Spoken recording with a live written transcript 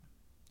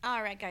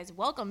All right, guys,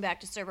 welcome back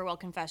to Server Well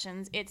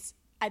Confessions.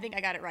 I think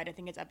I got it right. I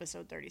think it's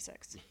episode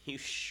 36. You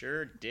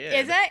sure did.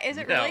 Is it? Is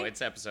it really? No,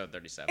 it's episode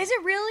 37. Is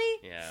it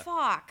really? Yeah.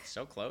 Fuck.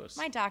 So close.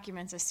 My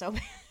documents are so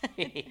bad.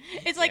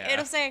 It's like, Yeah.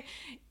 it'll say,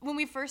 when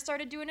we first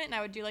started doing it and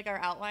I would do like our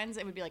outlines,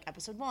 it would be like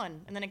episode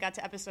 1. And then it got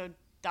to episode ...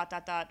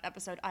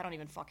 episode, I don't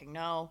even fucking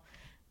know.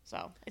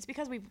 So it's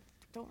because we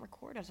don't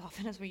record as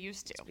often as we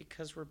used to. It's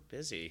because we're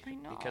busy. I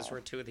know. Because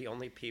we're two of the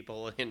only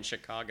people in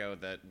Chicago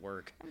that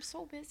work. I'm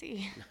so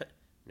busy.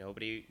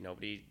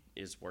 Nobody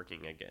is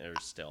working again, or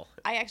still.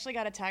 I actually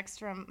got a text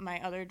from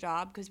my other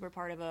job because we're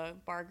part of a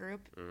bar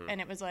group,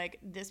 and it was like,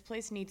 this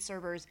place needs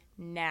servers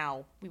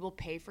now. We will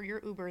pay for your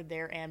Uber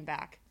there and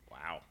back.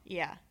 Wow.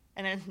 Yeah.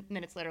 And then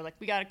minutes later, like,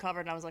 we got it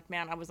covered, and I was like,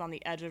 man, I was on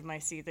the edge of my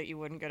seat that you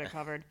wouldn't get it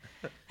covered.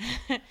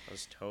 I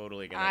was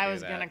totally going to do that. I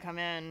was going to come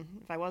in.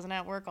 If I wasn't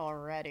at work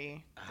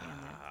already,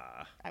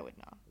 I would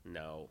not.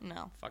 No.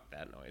 Fuck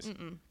that noise.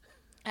 Mm-mm.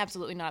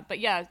 Absolutely not. But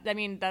yeah, I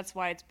mean, that's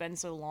why it's been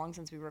so long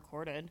since we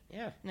recorded.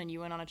 Yeah. And then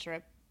you went on a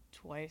trip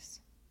twice.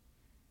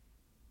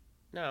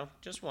 No,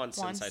 just once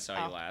since I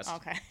saw you last.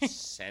 Okay.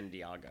 San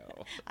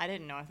Diego. I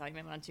didn't know. I thought you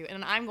meant on 2.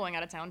 And I'm going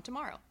out of town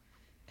tomorrow.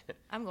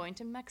 I'm going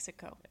to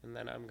Mexico. And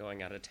then I'm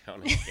going out of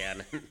town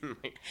again.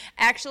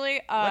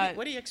 Actually,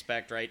 what do you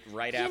expect, right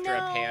after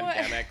a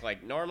pandemic?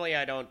 Like, normally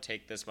I don't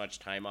take this much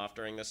time off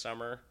during the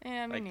summer.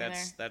 Yeah, me like, neither.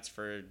 that's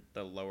for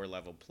the lower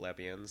level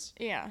plebeians.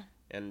 Yeah.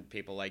 And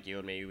people like you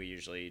and me, we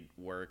usually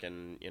work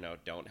and,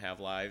 don't have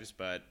lives.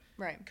 But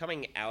Right.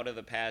 coming out of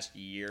the past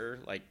year,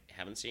 like,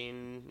 haven't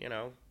seen,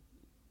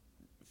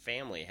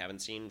 family, haven't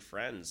seen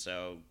friends.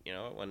 So,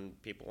 when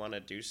people want to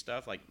do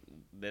stuff, like,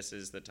 this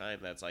is the time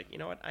that's like, you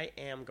know what, I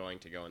am going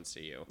to go and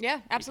see you. Yeah,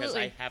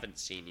 absolutely. Because I haven't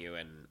seen you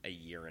in a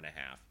year and a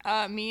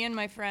half. Me and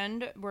my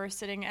friend were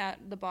sitting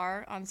at the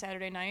bar on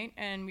Saturday night,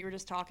 and we were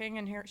just talking,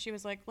 and she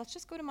was like, let's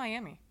just go to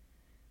Miami.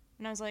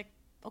 And I was like,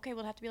 okay, well,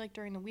 it'll have to be like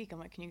during the week. I'm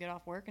like, can you get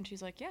off work? And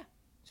she's like, yeah.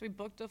 So we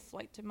booked a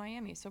flight to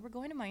Miami. So we're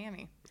going to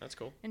Miami. That's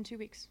cool. In 2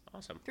 weeks.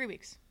 Awesome. 3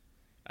 weeks.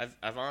 I've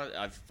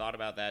thought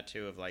about that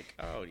too, of like,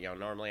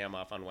 normally I'm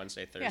off on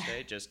Wednesday,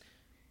 Thursday, just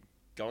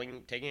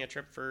taking a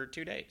trip for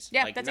 2 days.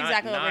 Yeah, like, that's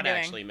exactly what we're doing. Not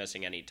actually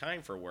missing any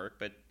time for work,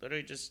 but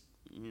literally just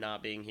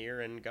not being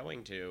here and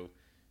going to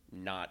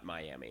not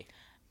Miami.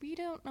 We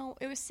don't know.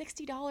 It was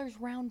 $60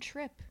 round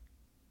trip.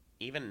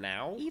 Even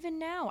now? Even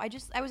now.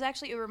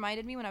 It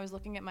reminded me when I was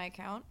looking at my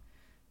account.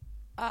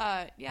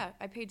 I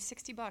paid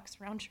 $60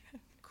 round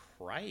trip.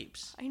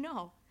 Cripes. I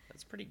know.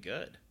 That's pretty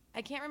good.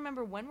 I can't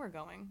remember when we're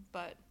going,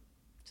 but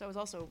so I was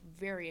also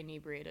very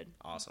inebriated.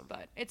 Awesome.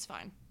 But it's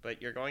fine.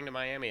 But you're going to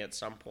Miami at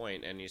some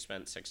point and you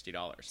spent $60.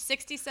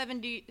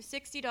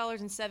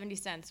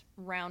 $60.70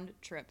 round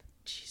trip.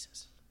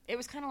 Jesus. It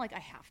was kind of like I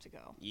have to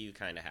go. You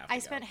kind of have to I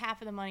spent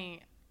half of the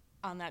money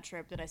on that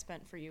trip that I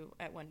spent for you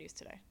at Wendy's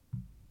today.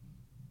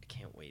 I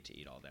can't wait to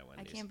eat all that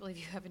Wendy's. I can't believe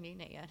you haven't eaten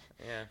it yet.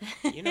 Yeah.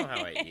 You know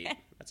how I eat.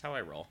 That's how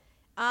I roll.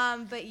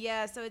 But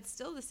yeah, so it's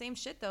still the same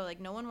shit though.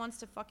 Like, no one wants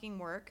to fucking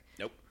work.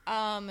 Nope.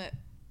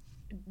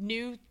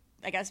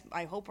 I guess,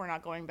 I hope we're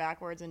not going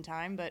backwards in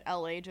time, but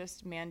LA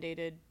just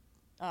mandated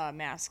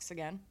masks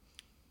again.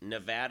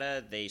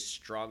 Nevada, they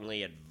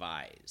strongly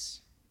advise.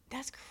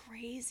 That's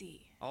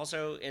crazy.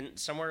 Also, in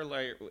somewhere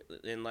like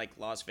in like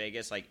Las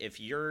Vegas, like if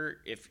you're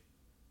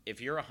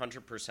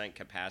 100%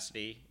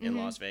 capacity in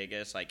Las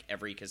Vegas, like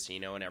every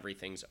casino and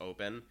everything's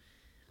open,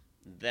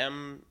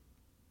 them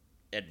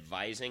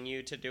advising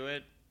you to do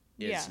it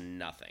is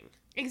nothing.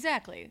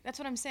 Exactly. That's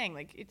what I'm saying.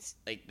 Like, it's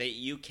like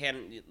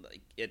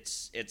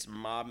it's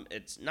mob.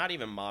 It's not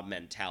even mob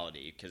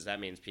mentality, because that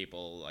means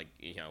people like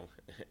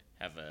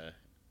have a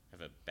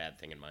bad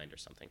thing in mind or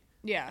something.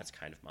 Yeah, that's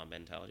kind of mob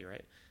mentality,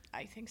 right?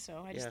 I think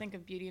so. I just think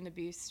of Beauty and the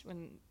Beast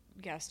when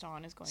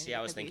Gaston is going. See, to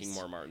I was thinking Beast.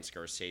 more Martin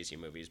Scorsese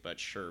movies, but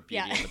sure,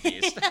 Beauty and the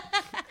Beast.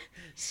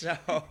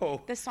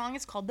 So the song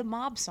is called the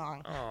Mob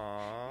Song.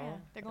 Aww. Yeah,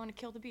 they're going to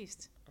kill the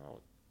Beast.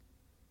 Oh.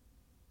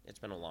 It's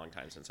been a long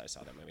time since I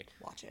saw that movie.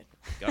 Watch it.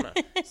 Gonna.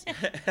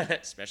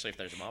 Especially if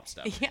there's mob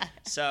stuff. Yeah.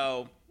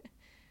 So,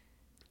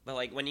 but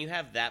like when you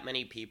have that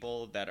many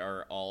people that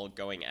are all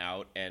going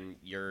out and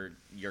your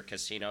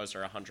casinos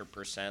are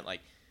 100%,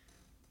 like,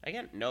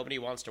 again, nobody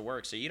wants to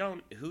work. So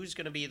who's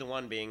going to be the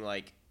one being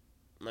like,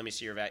 let me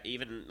see your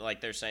even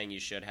like they're saying you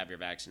should have your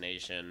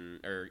vaccination,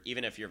 or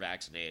even if you're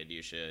vaccinated,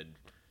 you should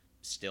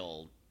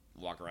still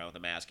walk around with a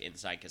mask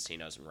inside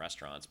casinos and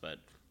restaurants, but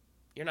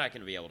you're not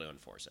going to be able to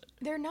enforce it.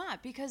 They're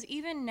not, because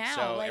even now...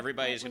 So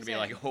everybody's going to be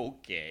like,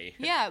 okay.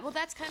 Yeah, well,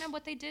 that's kind of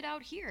what they did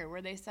out here,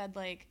 where they said,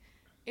 like,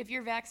 if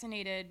you're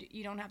vaccinated,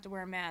 you don't have to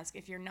wear a mask.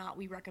 If you're not,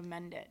 we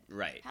recommend it.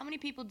 Right. How many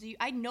people do you...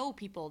 I know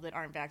people that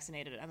aren't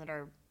vaccinated and that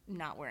are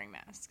not wearing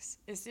masks.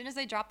 As soon as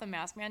they dropped the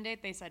mask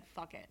mandate, they said,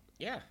 fuck it.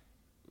 Yeah.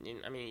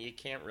 I mean, you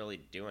can't really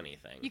do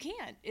anything. You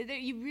can't.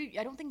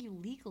 I don't think you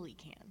legally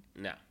can.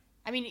 No.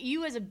 I mean,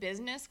 you as a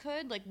business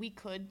could. Like, we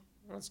could...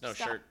 Well, it's no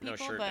shirt, no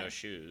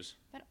shoes.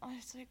 But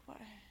it's like, what?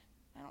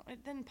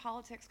 Then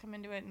politics come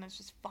into it, and it's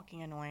just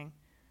fucking annoying.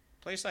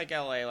 Place like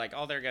LA, like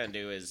all they're gonna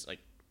do is like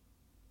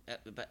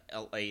But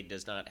LA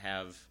does not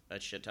have a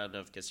shit ton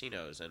of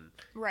casinos, and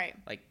Right.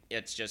 like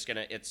it's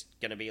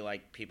gonna be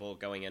like people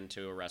going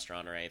into a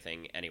restaurant or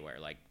anything anywhere.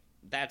 Like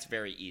that's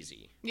very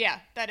easy. Yeah,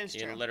 that is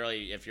You true. know,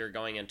 literally, if you're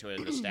going into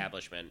an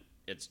establishment,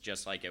 it's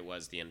just like it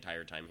was the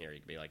entire time here. You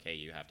could be like, hey,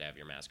 you have to have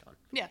your mask on.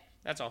 Yeah.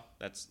 That's all.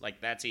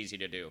 That's easy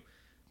to do.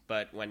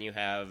 But when you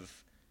have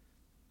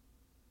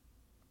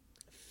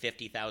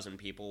 50,000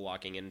 people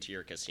walking into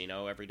your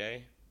casino every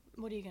day,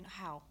 What are you gonna?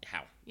 How?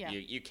 how? Yeah.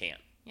 You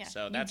can't. Yeah.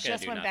 So you that's gonna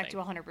just do went nothing. back to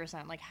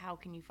 100%. Like, how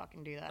can you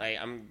fucking do that?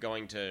 I'm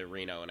going to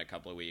Reno in a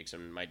couple of weeks,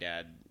 and my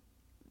dad,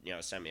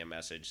 sent me a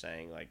message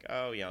saying like,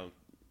 oh,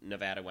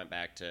 Nevada went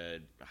back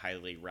to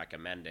highly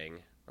recommending.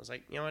 I was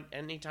like, you know what?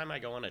 Anytime I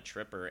go on a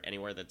trip or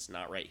anywhere that's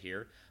not right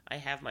here, I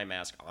have my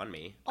mask on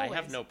me. Always. I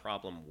have no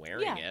problem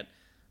wearing Yeah. it.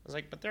 I was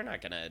like, but they're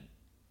not gonna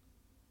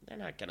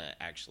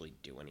actually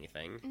do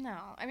anything. No,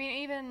 I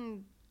mean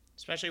even.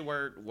 Especially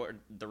where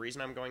the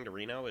reason I'm going to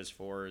Reno is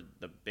for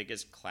the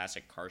biggest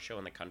classic car show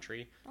in the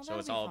country. Oh, So that'll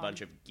it's be all fun. a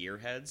bunch of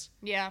gearheads.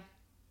 Yeah.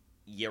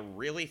 You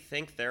really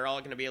think they're all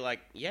going to be like,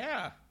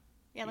 yeah,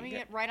 Yeah. Let me You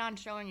get right on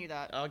showing you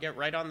that. I'll get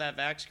right on that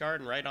Vax card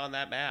and right on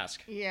that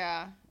mask.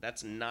 Yeah.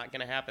 That's not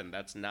going to happen.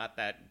 That's not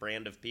that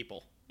brand of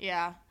people.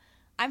 Yeah.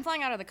 I'm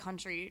flying out of the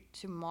country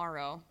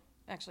tomorrow.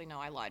 Actually, no,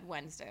 I lied.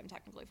 Wednesday, I'm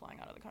technically flying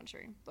out of the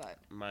country, but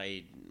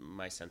My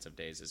sense of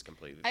days is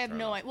completely I have thrown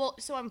no off. idea. Well,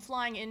 so I'm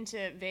flying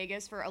into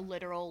Vegas for a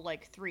literal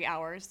 3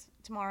 hours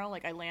tomorrow.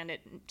 Like I land at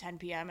 10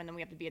 p.m. and then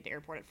we have to be at the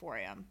airport at 4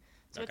 a.m.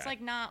 So it's Okay.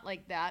 not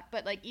like that,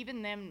 but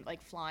even them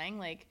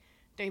flying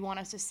they want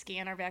us to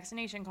scan our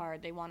vaccination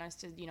card. They want us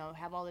to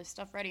have all this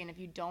stuff ready. And if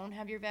you don't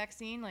have your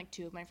vaccine,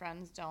 two of my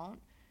friends don't,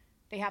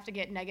 they have to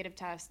get negative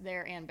tests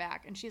there and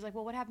back. And she's like,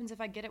 well, what happens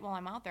if I get it while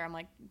I'm out there? I'm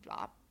like,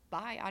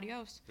 bye,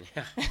 adios.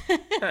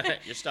 Yeah.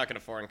 You're stuck in a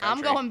foreign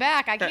country. I'm going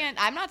back. I can't.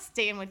 I'm not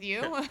staying with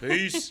you.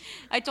 Peace.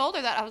 I told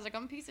her that. I was like,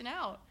 I'm peacing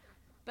out.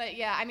 But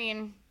yeah, I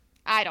mean,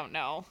 I don't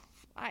know.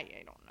 I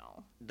don't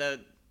know.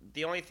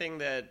 The only thing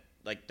that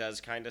does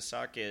kind of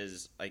suck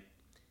is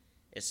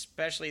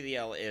especially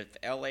if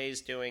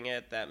LA's doing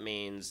it, that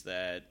means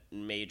that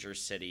major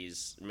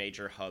cities,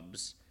 major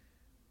hubs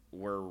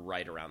were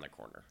right around the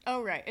corner.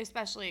 Oh, right.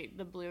 Especially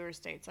the bluer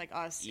states like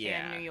us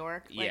Yeah. and New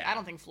York. Yeah. I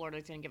don't think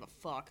Florida's going to give a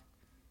fuck.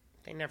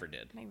 They never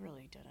did. They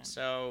really didn't.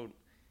 So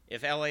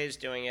if LA's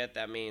doing it,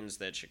 that means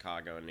that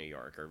Chicago and New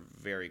York are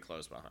very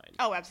close behind.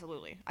 Oh,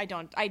 absolutely.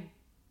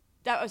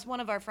 That was one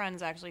of our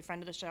friends, actually,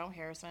 friend of the show,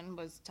 Harrison,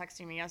 was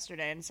texting me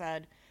yesterday and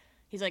said,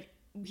 he's like,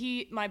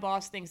 my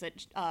boss thinks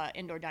that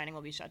indoor dining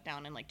will be shut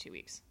down in 2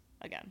 weeks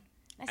again.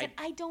 I said,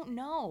 I don't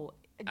know.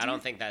 I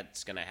don't think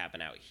that's going to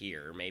happen out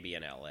here. Maybe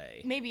in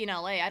LA. Maybe in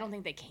LA. I don't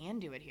think they can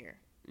do it here.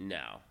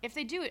 No. If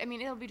they do it, I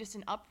mean, it'll be just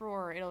an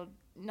uproar.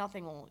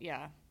 Nothing will,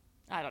 yeah.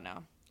 I don't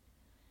know.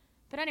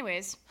 But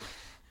anyways,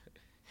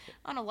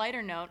 on a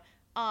lighter note,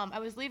 I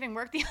was leaving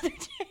work the other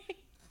day,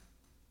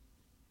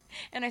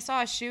 and I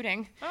saw a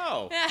shooting.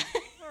 Oh.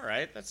 All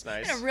right. That's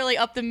nice. To really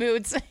up the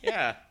moods.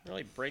 Yeah.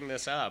 Really bring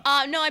this up.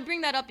 No, I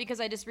bring that up because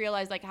I just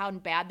realized how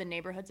bad the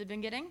neighborhoods have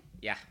been getting.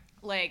 Yeah.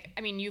 I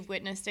mean, you've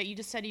witnessed it. You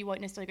just said you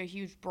witnessed a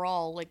huge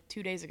brawl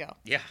 2 days ago.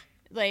 Yeah.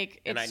 It's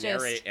And I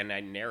just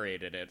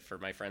narrated it for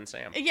my friend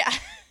Sam. yeah.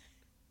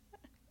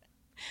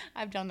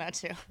 I've done that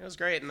too. It was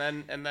great.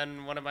 And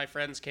then one of my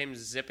friends came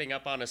zipping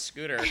up on a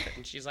scooter,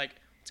 and she's like,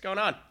 "What's going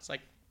on?" It's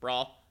like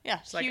brawl. Yeah,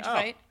 It's like, huge oh.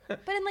 fight.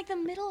 But in the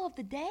middle of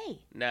the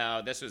day.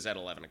 No, this was at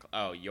 11 o'clock.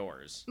 Oh,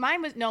 yours.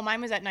 Mine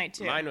was at night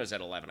too. Mine was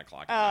at 11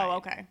 o'clock. Oh, at night.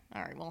 okay.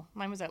 All right. Well,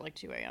 mine was at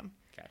 2 a.m.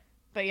 Okay.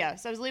 But yeah,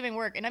 so I was leaving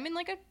work, and I'm in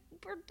I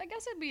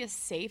guess it'd be a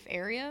safe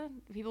area.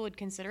 People would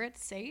consider it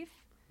safe.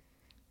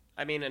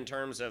 I mean, in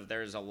terms of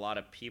there's a lot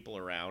of people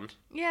around.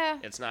 Yeah.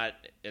 It's not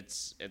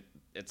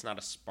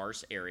a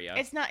sparse area.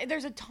 It's not.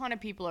 There's a ton of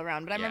people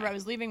around, but I remember Yeah. I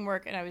was leaving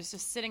work, and I was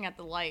just sitting at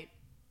the light,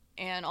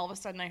 and all of a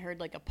sudden I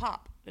heard a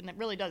pop, and it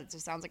really does. It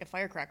just sounds like a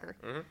firecracker.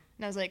 Mhm.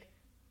 And I was like,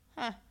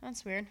 huh,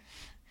 that's weird.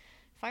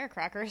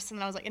 Firecrackers.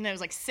 And I was and there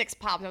was 6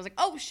 pops. I was like,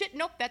 oh shit,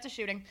 nope, that's a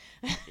shooting.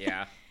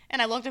 Yeah.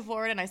 And I looked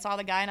forward and I saw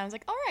the guy and I was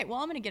like, all right, well,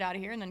 I'm going to get out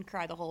of here and then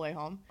cry the whole way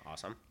home.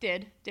 Awesome.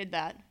 Did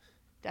that.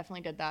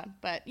 Definitely did that.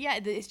 But yeah,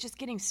 it's just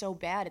getting so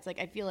bad. It's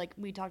I feel like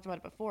we talked about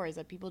it before, is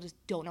that people just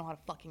don't know how to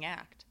fucking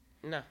act.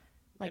 No.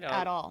 they don't.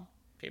 At all.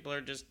 People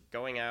are just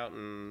going out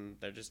and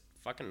they're just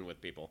fucking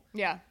with people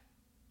Yeah.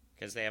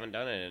 because they haven't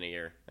done it in a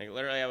year.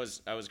 Literally, I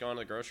was going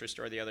to the grocery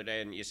store the other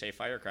day, and you say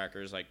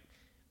firecrackers,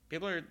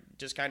 people are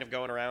just kind of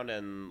going around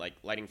and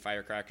lighting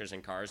firecrackers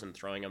in cars and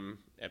throwing them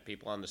at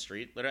people on the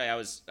street. Literally, I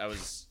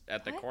was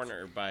at the What?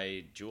 corner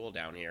by Jewel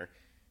down here.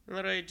 And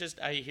literally,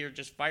 I hear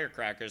just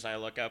firecrackers. And I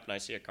look up and I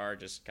see a car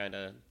just kind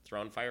of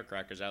throwing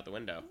firecrackers out the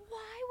window.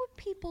 Why would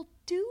people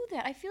do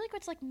that? I feel like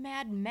it's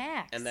Mad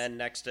Max. And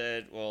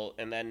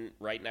then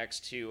right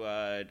next to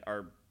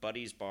our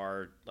buddy's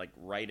bar,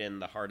 right in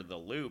the heart of the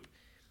loop,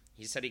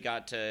 he said he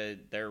got to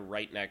there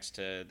right next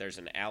to, there's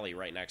an alley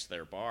right next to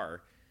their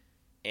bar,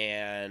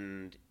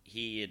 and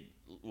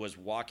was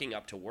walking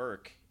up to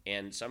work,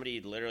 and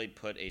somebody literally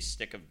put a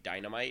stick of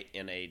dynamite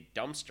in a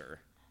dumpster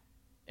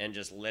and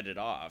just lit it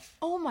off.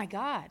 Oh my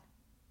God.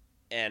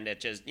 and it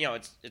just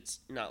it's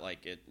not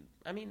like it.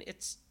 I mean,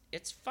 it's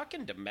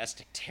fucking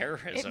domestic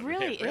terrorism.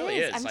 It really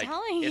is. I'm like,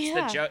 telling you.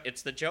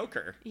 It's the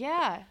Joker.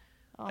 Yeah.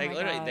 Oh Like my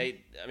literally,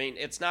 God. I mean,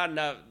 it's not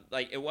enough.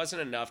 Like it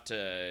wasn't enough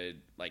to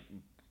like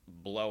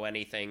blow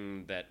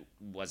anything that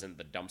wasn't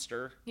the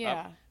dumpster. Yeah.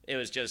 Up. It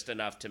was just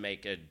enough to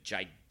make a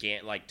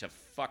gigantic, like to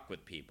fuck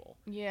with people.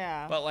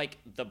 Yeah. But like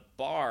the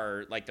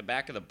bar, like the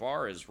back of the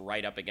bar is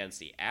right up against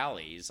the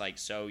alleys. Like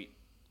so,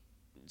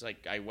 it's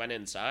like I went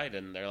inside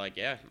and they're like,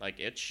 yeah, like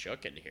it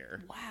shook in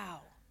here.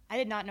 Wow. I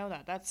did not know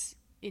that. That's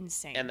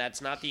insane. And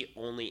that's not the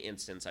only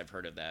instance I've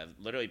heard of that.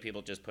 Literally,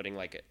 people just putting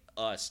like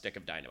a stick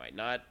of dynamite,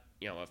 not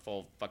a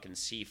full fucking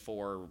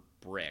C4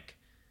 brick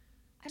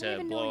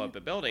to blow up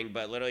a building,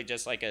 but literally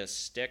just like a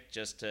stick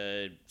just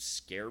to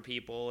scare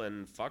people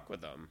and fuck with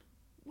them.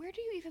 Where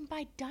do you even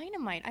buy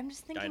dynamite? I'm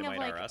just thinking Dynamite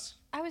of like R Us.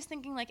 I was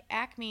thinking like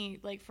Acme,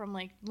 like from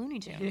like Looney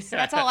Tunes.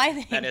 That's all I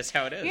think. That is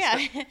how it is.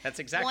 Yeah. That's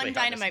exactly one how it is.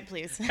 dynamite,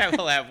 please. I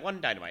will have one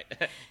dynamite,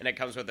 and it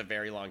comes with a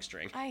very long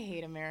string. I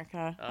hate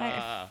America.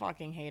 I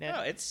fucking hate it.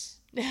 No,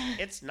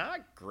 it's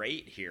not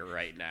great here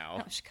right now.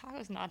 No,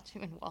 Chicago's not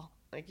doing well.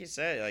 Like you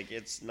said, like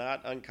it's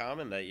not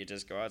uncommon that you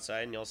just go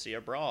outside and you'll see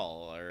a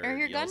brawl or hear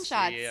you'll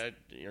gunshots. See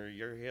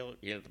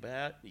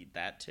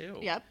that too.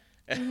 Yep.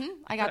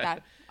 I got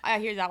that. I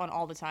hear that one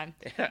all the time.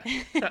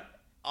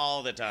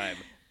 All the time.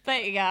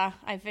 But yeah,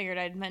 I figured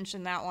I'd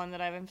mention that one that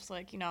I'm just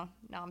like, now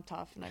I'm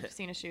tough and I've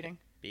seen a shooting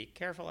Be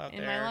careful out in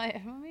there. my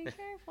life. Be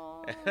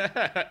careful.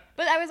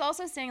 But I was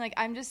also saying like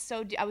I was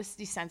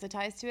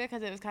desensitized to it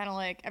because it was kind of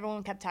like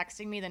everyone kept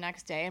texting me the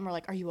next day and we're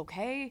like, "Are you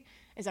okay?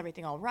 Is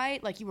everything all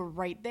right?" Like you were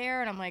right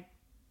there, and I'm like,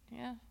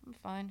 "Yeah, I'm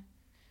fine."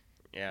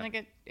 Yeah.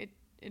 Like it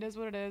is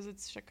what it is.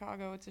 It's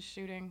Chicago. It's a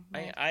shooting.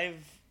 Like,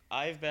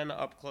 I've been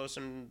up close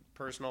and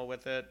personal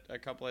with it a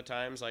couple of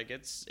times. Like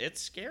it's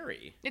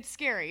scary. it's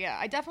scary. Yeah,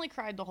 I definitely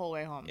cried the whole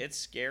way home. It's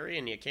scary,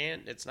 and you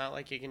can't. It's not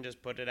like you can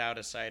just put it out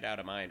of sight, out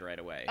of mind right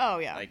away. Oh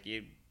yeah. Like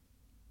you.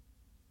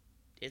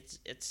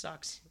 It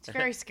sucks. It's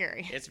very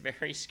scary. It's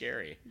very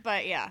scary.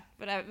 But yeah,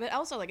 but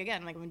also like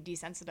again, like I'm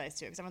desensitized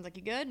to it because someone's like,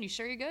 "You good? You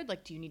sure you're good?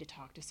 Like, do you need to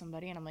talk to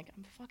somebody?" And I'm like,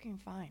 "I'm fucking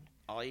fine."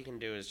 All you can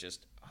do is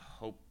just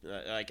hope,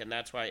 and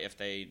that's why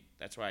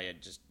I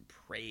just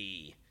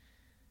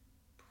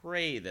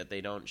pray that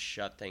they don't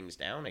shut things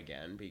down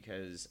again,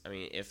 because I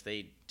mean, if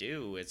they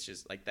do, it's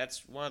just like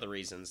that's one of the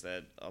reasons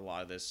that a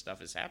lot of this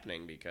stuff is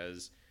happening,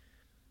 because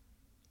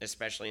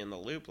especially in the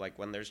Loop, like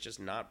when there's just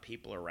not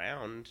people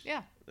around,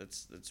 Yeah.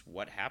 that's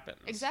what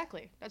happens.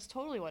 Exactly. That's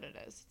totally what it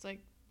is. It's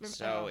like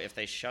So if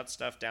they shut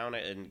stuff down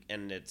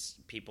and it's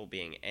people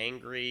being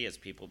angry, it's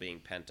people being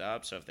pent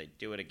up, so if they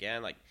do it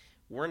again, like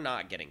we're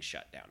not getting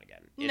shut down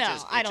again.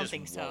 I don't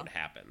think so. It won't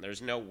happen.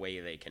 There's no way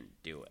they can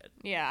do it.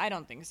 Yeah, I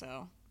don't think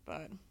so.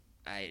 But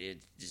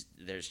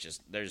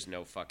There's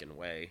no fucking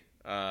way.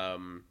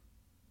 On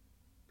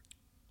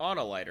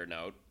a lighter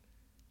note,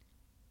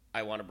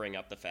 I want to bring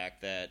up the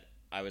fact that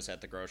I was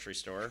at the grocery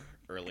store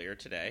earlier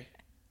today,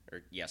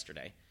 or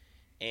yesterday,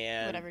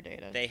 and Whatever day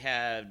it is. they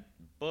had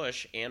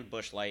Busch and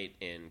Busch Light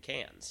in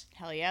cans.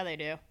 hell yeah, they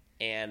do.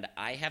 And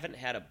I haven't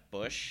had a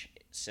Busch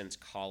since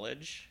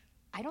college.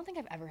 I don't think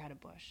I've ever had a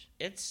Busch.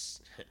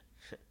 It's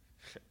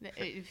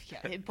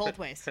Both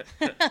ways.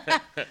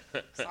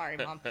 Sorry,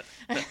 Mom.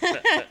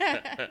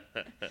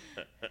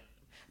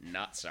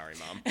 Not sorry,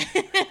 Mom.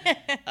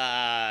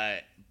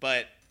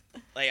 But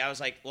like I was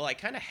like, well, I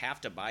kind of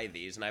have to buy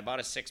these, and I bought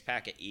a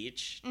 6-pack of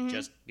each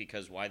just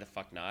because why the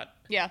fuck not?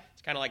 Yeah.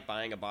 It's kind of like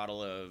buying a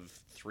bottle of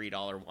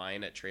 $3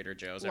 wine at Trader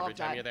Joe's Love every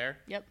time that. you're there.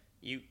 Yep.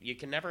 You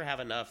can never have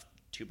enough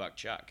 $2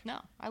 Chuck. No,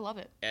 I love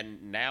it.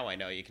 And now I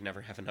know you can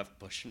never have enough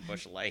Busch and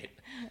Busch Light.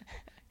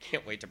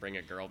 Can't wait to bring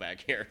a girl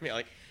back here and be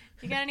like,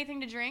 You got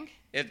anything to drink?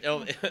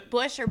 it'll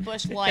Busch or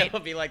Busch Light? It'll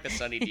be like the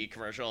Sunny D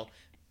commercial.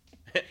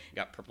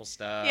 Got purple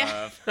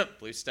stuff, Yeah.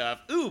 blue stuff.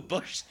 Ooh,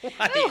 Busch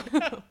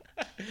Light.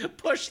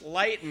 Busch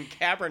Light and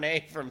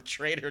Cabernet from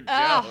Trader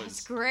Oh, Joe's.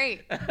 it's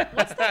great.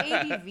 What's the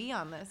ABV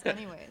on this,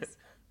 anyways?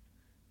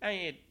 I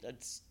mean,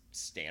 it's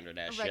standard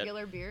ass shit.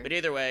 Regular beer? But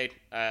either way,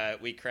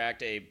 we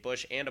cracked a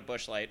Busch and a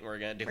Busch Light, and we're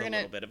gonna do a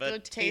little bit of a go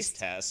taste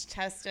test.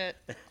 Test it.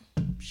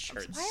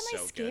 Sure, it's Why am I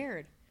so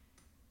scared?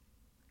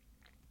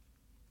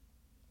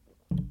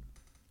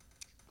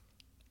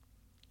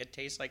 It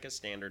tastes like a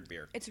standard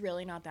beer. It's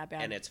really not that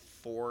bad. And it's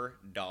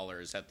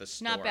 $4 at the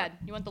store. Not bad.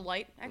 You want the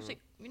light? Actually,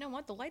 you know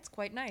what? The light's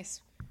quite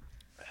nice.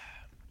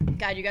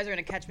 God, you guys are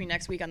going to catch me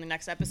next week on the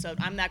next episode.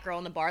 I'm that girl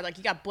in the bar. Like,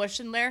 you got Busch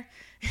in there?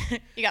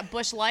 You got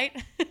Busch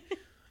Light?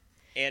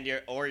 And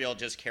you'll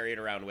just carry it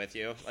around with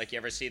you. Like, you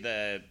ever see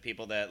the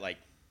people that, like,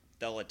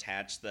 they'll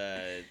attach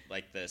the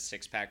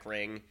 6-pack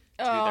ring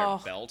to their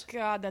belt?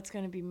 God, that's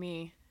going to be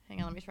me. Hang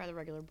on, let me try the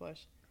regular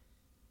Busch.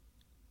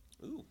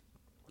 Ooh,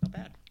 not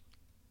bad.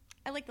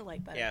 I like the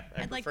light better. Yeah,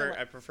 I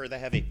I prefer the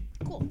heavy.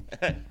 Cool.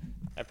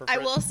 I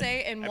will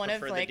say in one of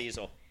the like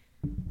diesel.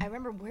 I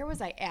remember where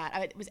was I at?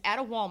 I was at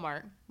a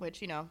Walmart,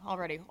 which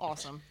already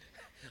awesome.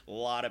 A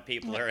lot of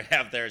people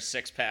have their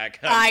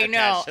 6-pack I know.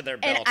 attached to their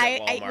belt and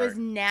at Walmart. it was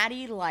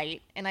Natty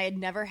Light, and I had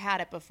never had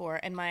it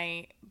before. And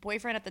my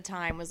boyfriend at the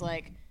time was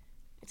like,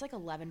 it's like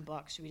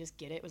 $11. Should we just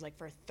get it? It was like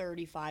for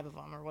 35 of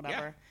them or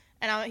whatever.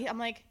 Yeah. And I'm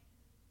like,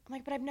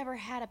 but I've never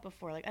had it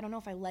before. Like, I don't know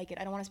if I like it.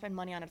 I don't want to spend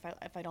money on it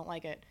if I don't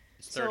like it.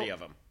 It's 30 of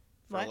them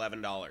for what?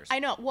 $11. I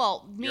know.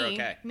 Well, You're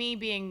okay. me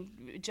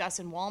being Jess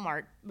in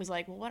Walmart was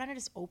like, well, why don't I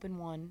just open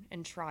one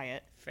and try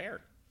it?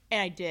 Fair.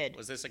 And I did.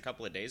 Was this a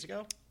couple of days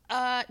ago?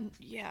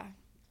 Yeah.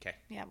 Okay.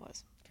 Yeah, it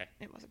was. Okay.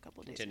 It was a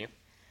couple of days. Continue.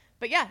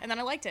 But yeah, and then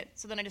I liked it.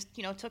 So then I just,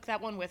 took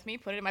that one with me,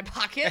 put it in my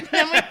pocket, and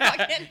then we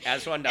fucking...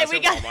 As one does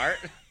at Walmart.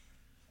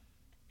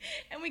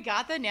 And we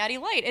got the Natty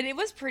Light, and it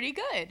was pretty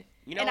good.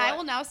 You know and what? I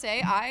will now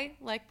say I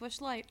like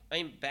Busch Light. I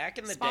mean, back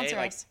in the Sponsor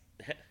day, us.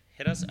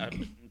 hit us up.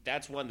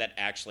 That's one that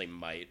actually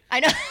might. I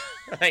know.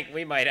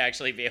 We might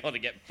actually be able to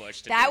get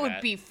Busch to That do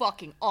would be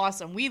fucking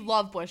awesome. We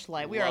love Busch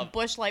Light. We are a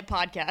Busch Light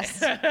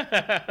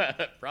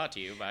podcast. Brought to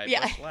you by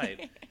Yeah. Busch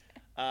Light.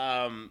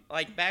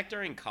 Back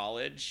during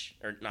college,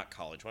 or not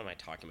college, what am I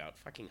talking about?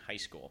 Fucking high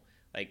school.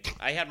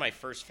 I had my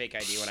first fake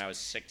ID when I was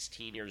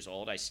 16 years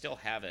old. I still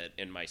have it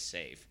in my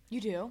safe. You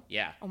do?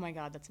 Yeah. Oh my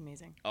God, that's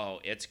amazing. Oh,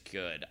 it's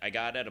good. I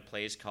got it at a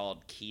place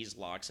called Keys,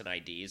 Locks, and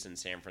IDs in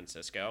San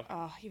Francisco.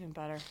 Oh, even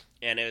better.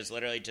 And it was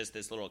literally just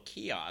this little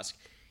kiosk.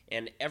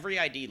 And every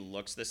ID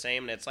looks the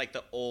same. And it's like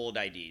the old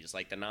IDs,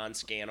 like the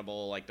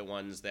non-scannable, like the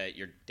ones that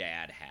your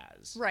dad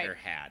has. Right. Or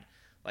had.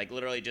 Like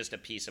literally just a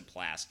piece of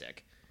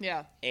plastic.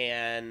 Yeah.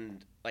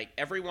 And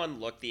everyone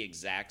looked the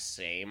exact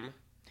same.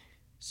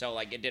 So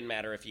it didn't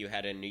matter if you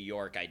had a New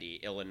York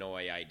ID,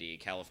 Illinois ID,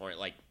 California.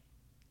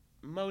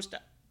 Most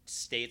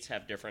states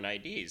have different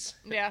IDs.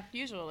 Yeah,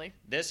 usually.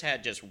 This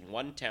had just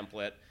one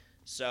template.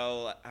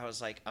 So I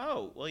was like,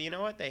 oh, well, you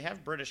know what? They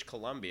have British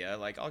Columbia.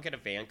 I'll get a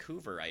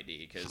Vancouver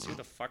ID because who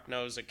the fuck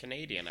knows a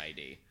Canadian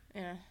ID?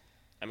 Yeah.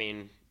 I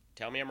mean,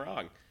 tell me I'm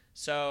wrong.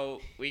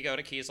 So we go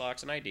to Keys,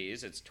 Locks, and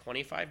IDs. It's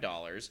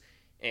 $25.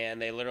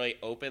 And they literally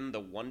open the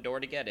one door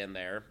to get in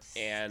there,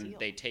 and Steal.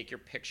 they take your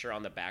picture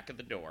on the back of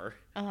the door.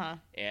 Uh-huh.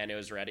 And it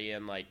was ready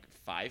in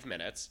 5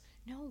 minutes.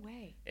 No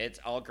way.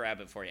 I'll grab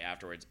it for you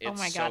afterwards. It's Oh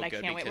my so God, I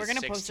good can't wait. We're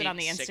because going to post it on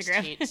the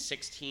Instagram.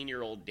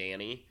 16-year-old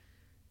Danny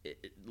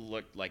it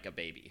looked like a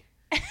baby.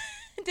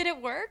 Did it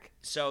work?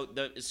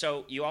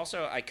 So you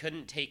also, I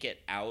couldn't take it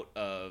out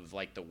of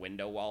the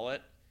window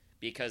wallet.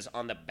 Because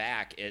on the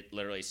back, it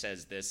literally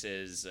says this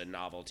is a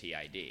novelty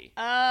ID.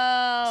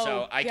 Oh,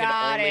 so I could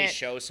got only it.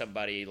 show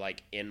somebody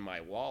in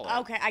my wallet.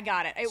 Okay, I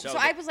got it. So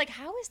I was like,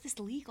 how is this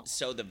legal?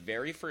 So the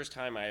very first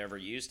time I ever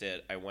used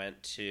it, I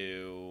went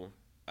to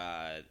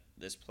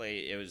this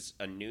place. It was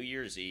a New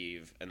Year's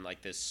Eve in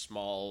this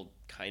small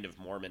kind of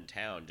Mormon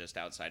town just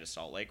outside of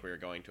Salt Lake. We were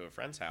going to a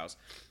friend's house.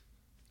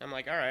 I'm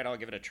like, all right, I'll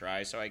give it a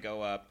try. So I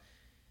go up.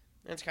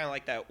 It's kind of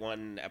like that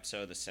one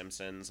episode of The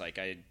Simpsons. I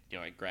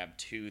grabbed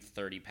 2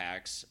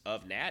 30-packs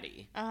of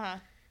Natty. Uh-huh.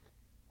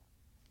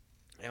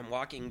 And I'm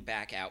walking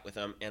back out with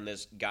them, and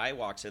this guy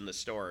walks in the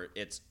store.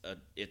 It's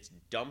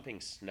dumping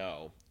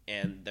snow,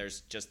 and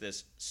there's just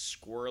this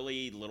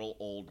squirrely little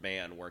old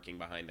man working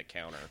behind the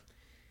counter.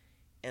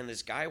 And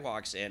this guy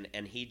walks in,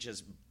 and he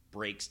just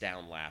breaks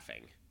down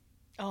laughing.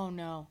 Oh,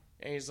 no.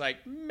 And he's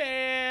like,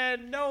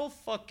 man, no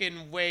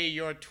fucking way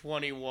you're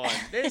 21.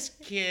 This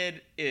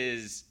kid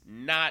is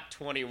not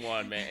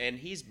 21, man. And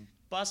he's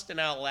busting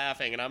out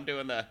laughing, and I'm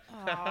doing the,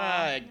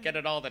 haha, get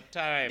it all the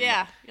time.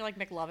 Yeah, you're like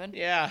McLovin.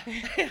 Yeah.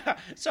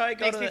 So I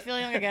go Makes me feel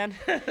young again.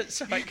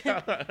 So I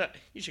go,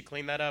 you should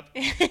clean that up.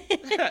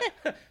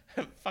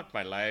 Fuck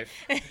my life.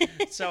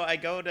 So I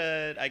go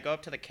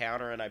up to the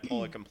counter, and I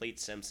pull a complete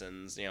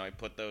Simpsons. I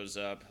put those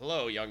up.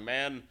 Hello, young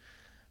man.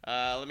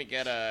 Let me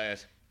get a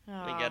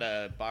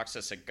box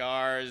of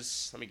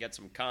cigars. Let me get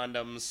some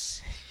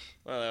condoms.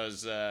 One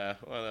of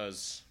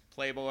those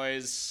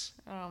Playboys.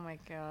 Oh my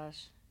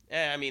gosh.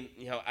 I mean,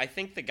 I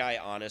think the guy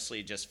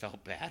honestly just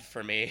felt bad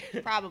for me.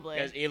 Probably.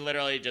 Because he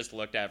literally just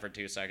looked at it for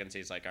 2 seconds.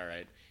 He's like, all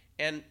right.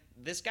 And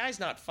this guy's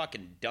not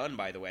fucking done,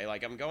 by the way.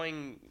 I'm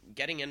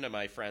getting into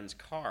my friend's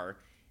car,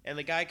 and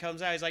the guy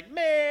comes out. He's like,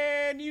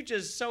 man, you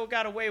just so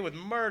got away with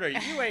murder.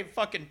 You ain't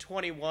fucking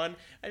 21.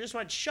 I just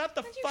went, shut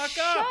the fuck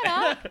up. Shut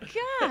up.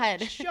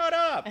 God. Shut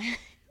up.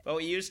 Well,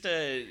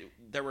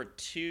 there were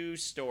 2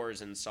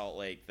 stores in Salt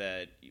Lake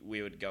that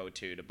we would go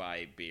to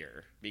buy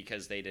beer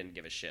because they didn't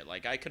give a shit.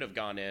 I could have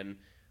gone in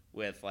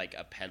with,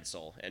 a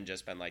pencil and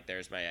just been like,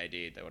 there's my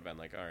ID. They would have been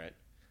like, all right.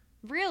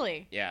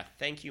 Really? Yeah,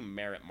 thank you,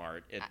 Merit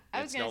Mart.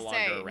 I was it's no gonna longer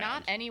say, around.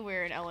 not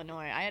anywhere in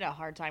Illinois. I had a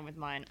hard time with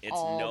mine It's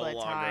all no the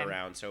longer time.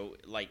 around. So,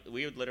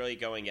 we would literally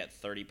go and get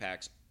 30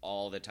 packs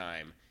all the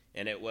time.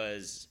 And it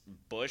was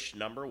Busch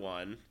number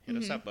 1. Hit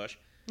us up, Busch.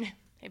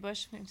 Hey,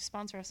 Busch,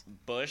 sponsor us.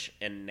 Busch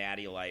and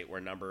Natty Light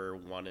were number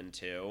 1 and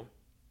 2.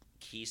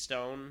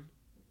 Keystone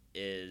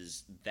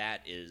is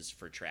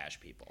for trash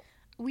people.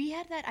 We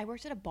had that. I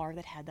worked at a bar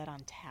that had that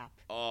on tap.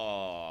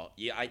 Oh,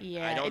 yeah. I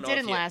Yeah, don't it know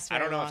didn't last I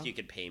don't very know long. if you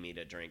could pay me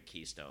to drink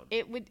Keystone.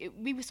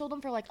 We sold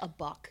them for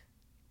 $1.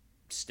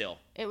 Still.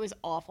 It was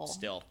awful.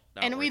 Still.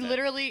 Not And we worth it.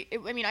 literally,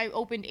 I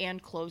opened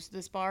and closed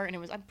this bar, and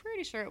I'm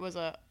pretty sure it was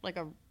a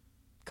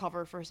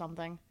cover for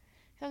something.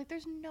 I was like,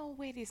 there's no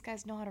way these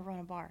guys know how to run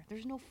a bar.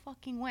 There's no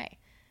fucking way.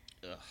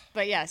 Ugh.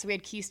 But yeah, so we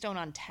had Keystone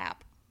on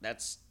tap.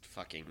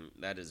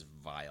 That is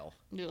vile.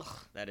 Ugh.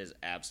 That is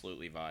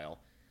absolutely vile.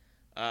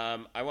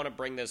 I want to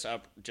bring this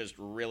up just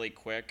really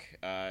quick,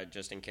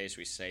 just in case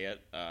we say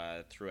it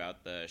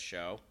throughout the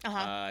show.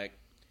 Uh-huh.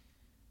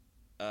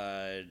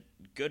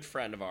 Good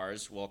friend of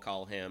ours, we'll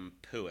call him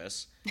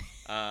Puis,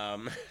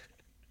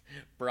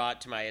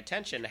 brought to my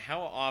attention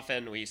how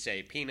often we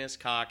say penis,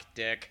 cock,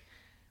 dick,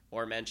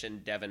 or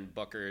mention Devin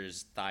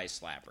Booker's thigh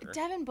slapper.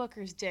 Devin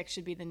Booker's dick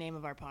should be the name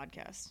of our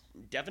podcast.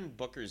 Devin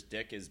Booker's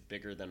dick is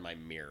bigger than my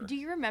mirror. Do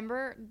you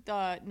remember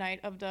the night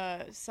of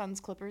the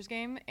Suns-Clippers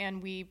game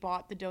and we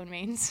bought the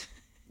domains?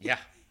 Yeah.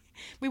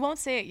 We won't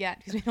say it yet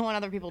because we don't want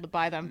other people to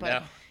buy them, but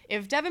No.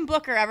 if Devin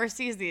Booker ever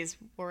sees these,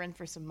 we're in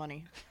for some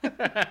money.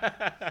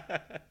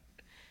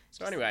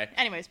 So anyway,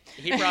 Anyways.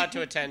 he brought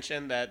to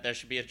attention that there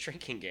should be a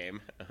drinking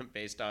game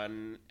based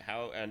on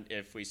how and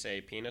if we say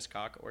penis,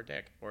 cock, or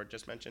dick, or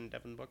just mention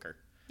Devin Booker.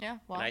 Yeah,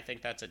 well, And I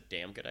think that's a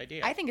damn good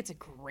idea. I think it's a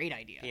great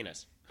idea.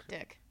 Penis,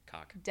 Dick.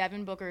 cock,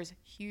 Devin Booker's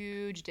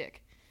huge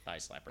dick. thigh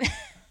slapper.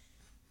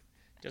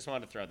 Just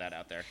wanted to throw that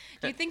out there.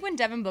 Do you think when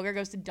Devin Booker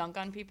goes to dunk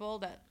on people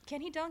that...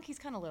 Can he dunk? He's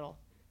kind of little.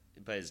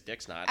 But his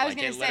dick's not. I was Like,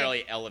 gonna it say-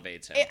 literally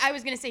elevates him. I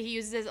was going to say he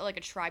uses it as like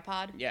a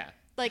tripod. Yeah.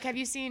 Like, have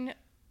you seen...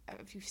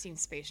 If you've seen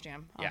Space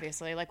Jam, Yeah.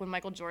 obviously. Like when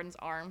Michael Jordan's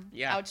arm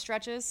Yeah.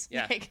 outstretches.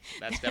 Yeah. Like,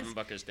 That's Devin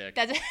Booker's dick.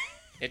 That's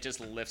It just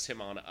lifts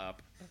him on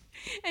up.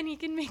 and he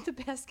can make the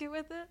basket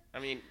with it. I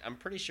mean, I'm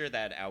pretty sure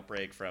that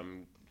outbreak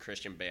from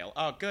Christian Bale.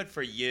 Oh, good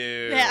for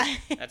you. Yeah.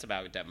 That's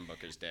about Devin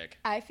Booker's dick.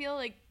 I feel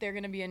like they're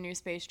going to be a new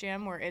Space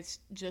Jam where it's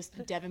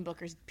just Devin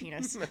Booker's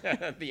penis.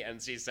 The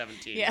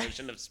NC-17 Yeah.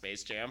 version of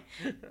Space Jam.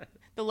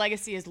 The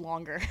legacy is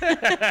longer.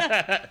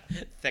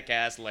 Thick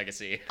ass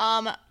legacy.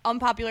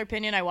 Unpopular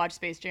opinion, I watched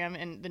Space Jam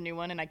and the new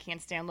one, and I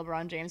can't stand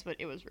LeBron James, but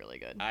it was really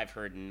good. I've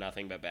heard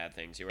nothing but bad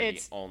things. You were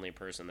It's- the only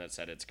person that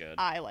said it's good.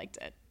 I liked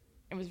it.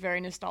 It was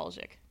very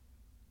nostalgic.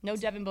 No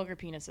Devin Booker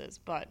penises,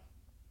 but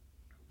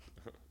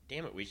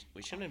Damn it, we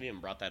shouldn't have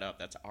even brought that up.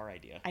 That's our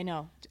idea. I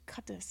know.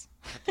 Cut this.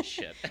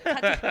 Shit.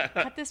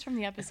 Cut this from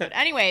the episode.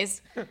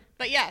 Anyways,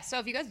 but yeah, so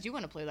if you guys do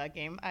want to play that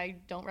game, I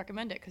don't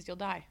recommend it because you'll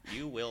die.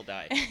 You will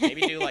die.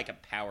 Maybe do like a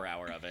power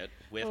hour of it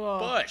with Ugh.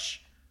 Bush.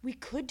 We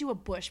could do a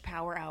Bush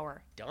Power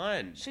Hour.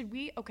 Done. Should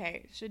we?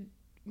 Okay,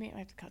 maybe I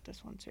have to cut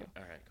this one too.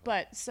 All right, cool.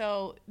 But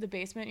so the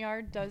Basement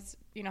Yard does,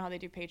 you know how they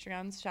do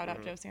Patreons? Shout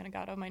out Joe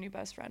Santagato, my new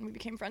best friend. We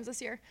became friends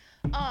this year.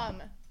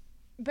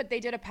 But they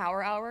did a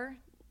power hour,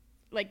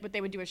 but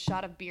they would do a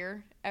shot of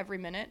beer every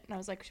minute. And I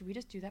was like, should we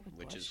just do that with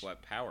Which Bush? is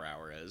what power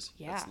hour is.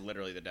 Yeah. That's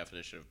literally the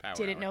definition of power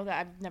Didn't hour. know that.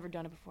 I've never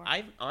done it before.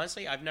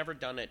 I've never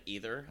done it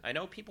either. I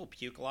know people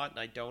puke a lot, and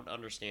I don't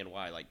understand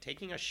why. Like,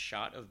 taking a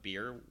shot of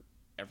beer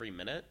every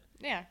minute,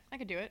 Yeah, I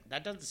could do it.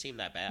 that doesn't seem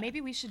that bad.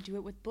 Maybe we should do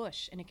it with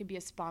Bush, and it could be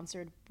a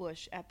sponsored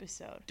Bush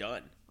episode.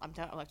 Done. I'm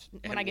telling when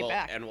And I get we'll-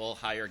 back. And we'll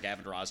hire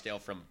Gavin Rosdale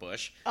from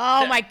Bush.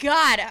 Oh my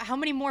God! How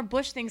many more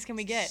Bush things can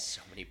we get?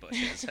 So many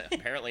Bushes.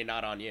 Apparently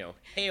not on you.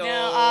 Hey, No,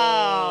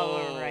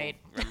 oh, right.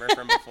 Remember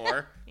from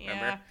before? Yeah.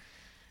 Remember?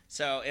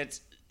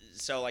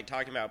 So like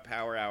talking about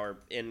power hour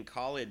in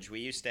college, we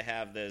used to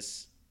have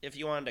this. If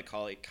you wanted to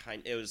call it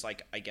it was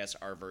like I guess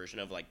our version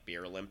of like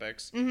beer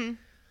Olympics.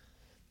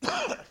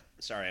 Mm-hmm.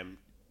 Sorry, I'm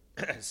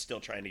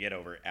still trying to get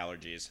over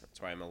allergies. That's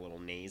why I'm a little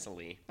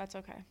nasally. That's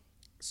okay.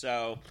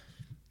 So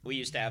we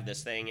used to have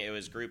this thing. It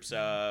was groups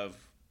of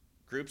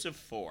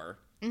 4.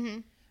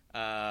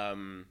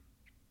 Mm-hmm.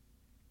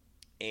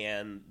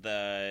 And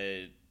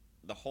the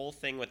whole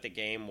thing with the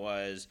game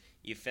was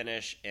you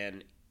finish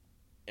and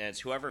it's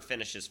whoever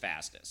finishes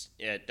fastest.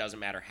 It doesn't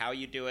matter how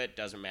you do it.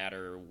 Doesn't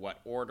matter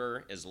what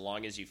order. As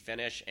long as you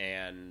finish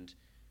and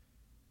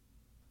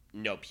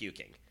no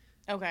puking.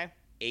 Okay.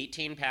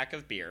 18-pack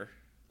of beer.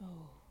 Oh.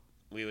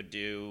 We would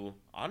do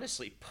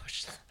honestly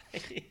Busch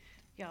Light.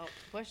 Yo,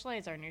 Bush Light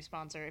is our new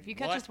sponsor. If you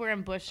catch What? us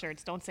wearing Bush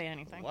shirts, don't say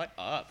anything. What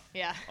up?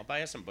 Yeah. I'll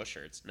buy us some Bush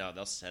shirts. No,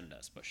 they'll send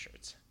us Bush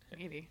shirts.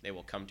 Maybe. They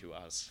will come to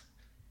us.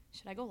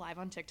 Should I go live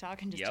on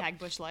TikTok and just Yep. tag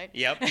Bush Light?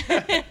 Yep.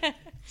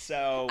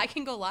 So I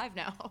can go live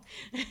now.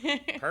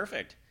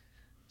 perfect.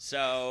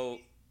 So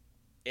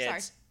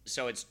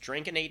it's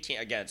drinking 18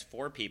 again, it's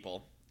 4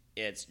 people.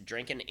 It's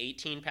drinking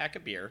 18-pack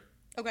of beer,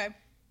 Okay.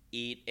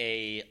 eat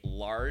a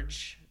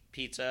large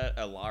pizza,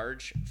 a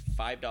large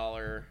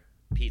 $5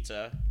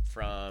 pizza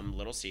from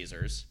Little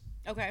Caesars,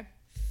 Okay.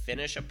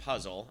 finish a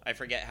puzzle. I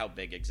forget how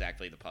big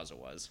exactly the puzzle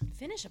was.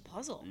 Finish a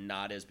puzzle.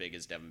 Not as big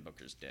as Devin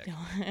Booker's dick.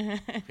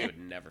 We would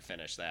never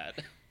finish that.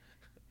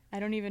 I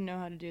don't even know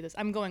how to do this.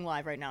 I'm going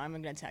live right now. I'm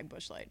going to tag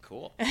Bush Light.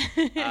 Cool.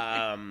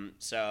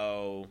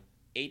 So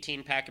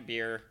 18-pack of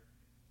beer,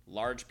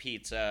 large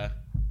pizza,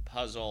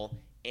 puzzle,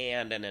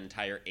 and an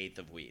entire 1/8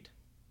 of weed.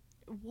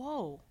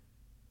 Whoa.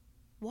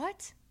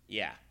 What?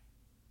 Yeah.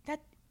 That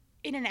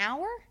in an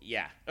hour?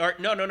 Yeah. Or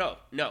no.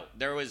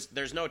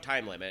 There's no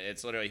time limit.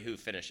 It's literally who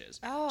finishes.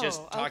 Oh,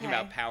 Just talking okay.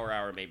 about power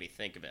hour made me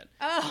think of it.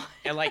 Oh.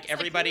 And like I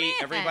was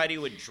everybody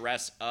man. would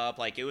dress up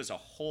like it was a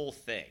whole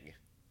thing.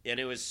 And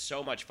it was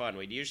so much fun.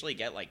 We'd usually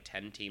get like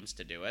 10 teams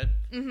to do it.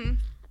 Mm-hmm.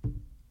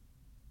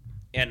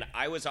 And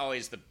I was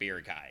always the beer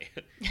guy.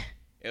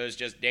 It was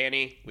just,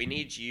 Danny, we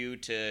need you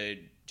to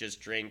just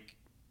drink.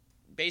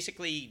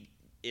 Basically,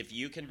 if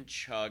you can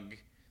chug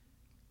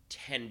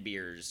 10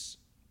 beers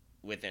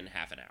within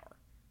half an hour.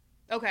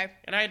 Okay.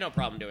 And I had no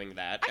problem doing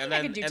that. I think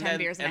I could do 10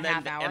 beers in a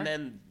half hour. And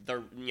then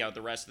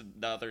the rest of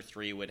the other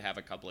 3 would have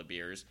a couple of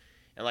beers.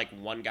 And like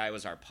one guy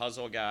was our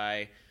puzzle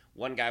guy.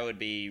 One guy would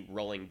be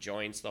rolling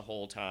joints the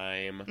whole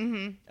time. Mm-hmm.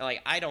 And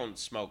like I don't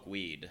smoke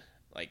weed.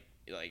 Like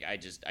I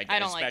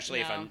don't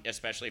especially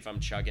especially if I'm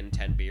chugging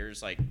 10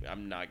 beers, like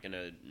I'm not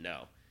gonna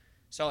know.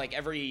 So like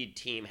every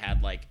team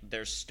had like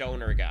their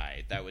stoner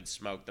guy that would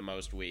smoke the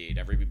most weed.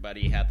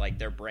 Everybody had like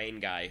their brain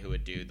guy who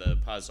would do the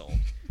puzzle.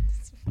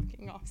 That's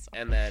fucking awesome.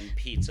 And then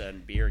pizza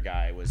and beer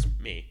guy was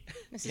me.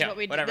 This is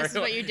This is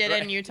what you did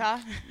in Utah?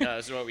 No,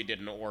 this is what we did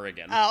in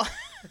Oregon. Oh.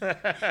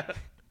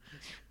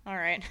 All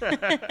right.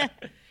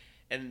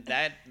 And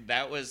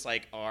that was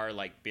like our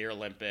like beer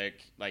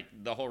Olympic. Like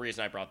the whole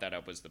reason I brought that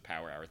up was the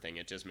power hour thing.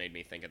 It just made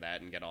me think of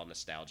that and get all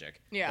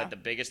nostalgic. Yeah. But the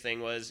biggest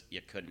thing was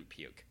you couldn't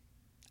puke.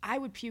 I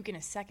would puke in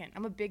a second.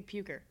 I'm a big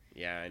puker.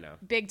 Yeah, I know.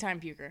 Big time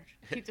puker.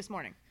 Puke this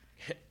morning.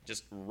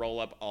 Just roll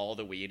up all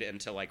the weed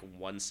into like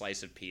one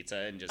slice of pizza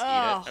and just eat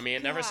it. I mean,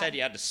 it never said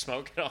you had to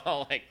smoke it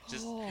all. Like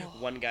just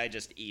one guy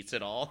just eats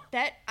it all.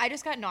 That I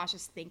just got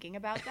nauseous thinking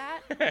about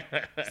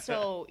that.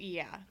 So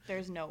yeah,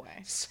 there's no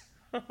way. So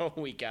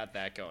we got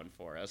that going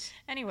for us.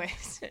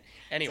 Anyways,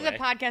 this is a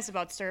podcast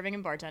about serving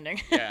and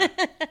bartending. Yeah.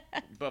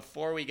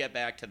 Before we get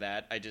back to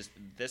that,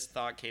 this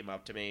thought came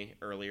up to me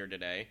earlier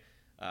today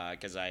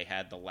because I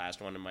had the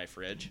last one in my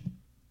fridge.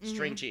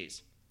 String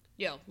cheese.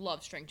 Yo,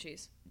 love string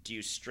cheese. Do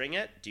you string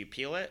it? Do you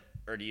peel it?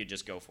 Or do you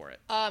just go for it?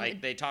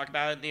 Like they talk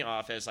about it in the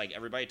office. Like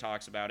everybody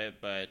talks about it,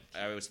 but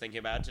I was thinking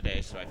about it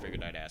today, so I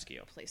figured I'd ask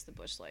you. Place the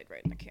Busch Light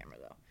right in the camera,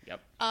 though.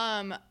 Yep.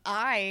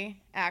 I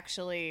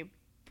actually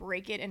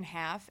break it in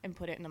half and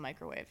put it in the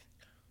microwave.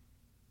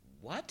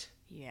 What?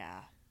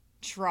 Yeah.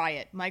 Try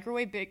it.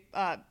 Microwave big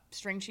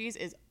string cheese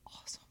is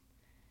awesome.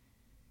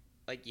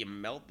 Like you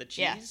melt the cheese?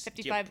 Yeah,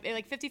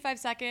 55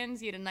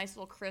 seconds. You get a nice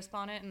little crisp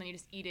on it, and then you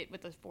just eat it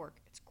with a fork.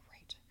 It's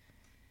great.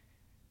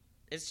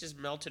 It's just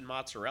melted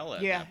mozzarella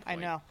at yeah, that point.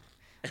 I know.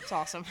 It's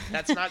awesome.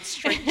 That's not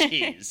string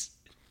cheese.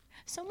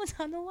 Someone's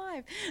on the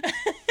live.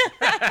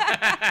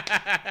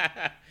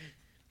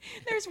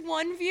 There's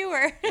one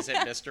viewer. Is it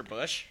Mr.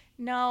 Bush?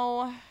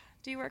 No.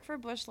 Do you work for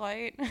Busch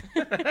Light?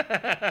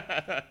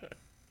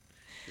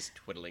 Just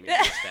twiddling his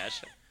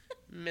mustache.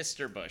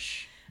 Mr.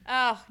 Bush.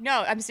 Oh,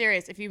 no, I'm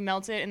serious. If you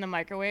melt it in the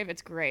microwave,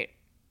 it's great.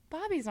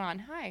 Bobby's on.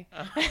 Hi.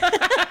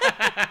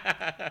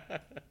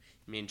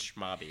 You mean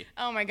schmobby.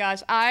 Oh my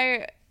gosh.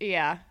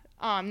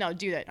 No,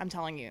 do that. I'm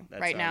telling you.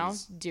 Now,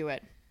 do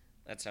it.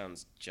 That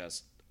sounds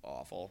just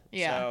awful.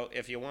 Yeah. So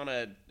if you want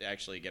to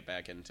actually get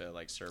back into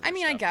like serving I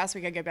stuff, guess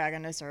we could get back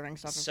into serving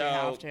stuff if we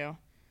have to.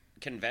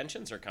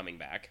 Conventions are coming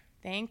back.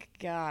 Thank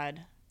God.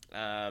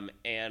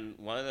 And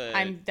one of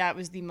the... that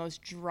was the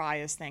most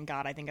driest thank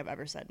God I think I've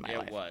ever said in my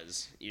life. It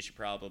was. You should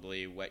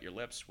probably wet your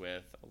lips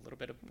with a little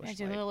bit of Busch Light. I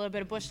did a little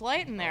bit of Busch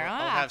Light in there.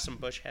 I'll have some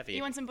Busch Heavy.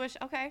 You want some Busch?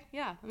 Okay,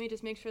 yeah. Let me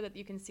just make sure that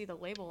you can see the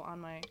label on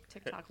my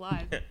TikTok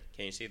live.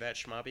 Can you see that,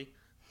 schmobby?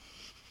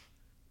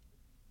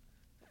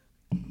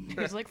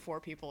 There's like 4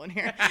 people in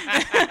here.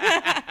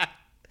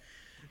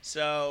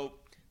 So,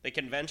 the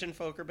convention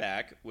folk are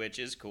back, which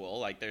is cool.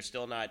 Like, they're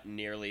still not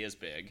nearly as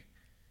big.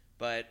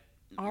 But...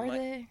 Are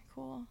they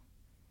cool?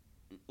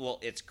 Well,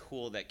 it's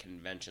cool that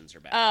conventions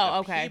are back. Oh, the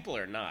okay. People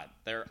are not.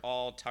 They're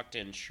all tucked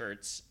in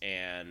shirts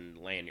and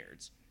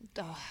lanyards.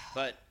 Ugh.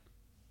 But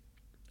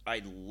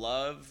I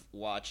love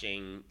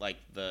watching, like,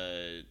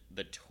 the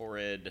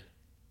torrid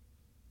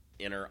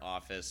inner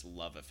office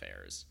love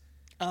affairs.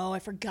 Oh, I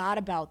forgot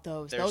about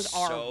those. They're those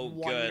are so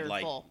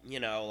wonderful.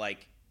 Good.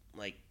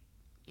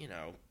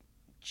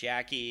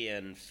 Jackie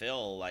and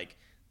Phil, like,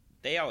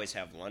 they always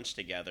have lunch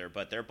together,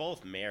 but they're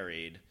both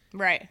married.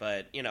 Right.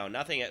 But,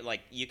 nothing,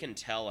 like, you can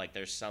tell, like,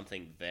 there's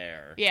something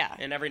there. Yeah.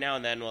 And every now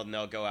and then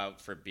they'll go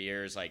out for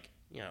beers, like,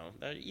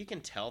 you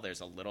can tell there's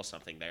a little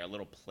something there, a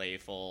little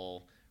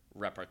playful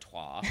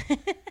repertoire.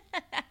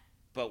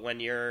 But when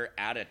you're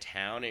out of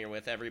town and you're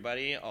with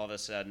everybody, all of a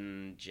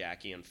sudden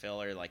Jackie and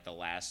Phil are, like, the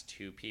last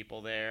 2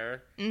 people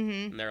there.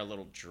 Mm-hmm. And they're a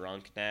little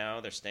drunk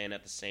now. They're staying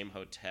at the same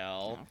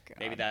hotel. Oh, God.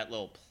 Maybe that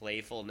little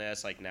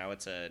playfulness, like, now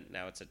it's a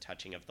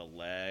touching of the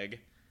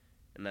leg.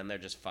 And then they're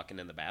just fucking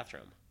in the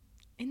bathroom.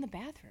 In the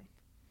bathroom?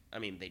 I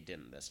mean, they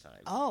didn't this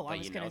time. Oh, I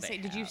was going to say,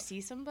 did you see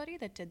somebody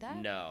that did that?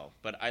 No,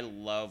 but I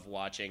love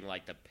watching,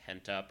 like, the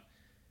pent-up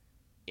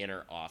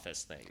inner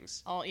office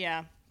things. Oh,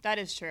 yeah, that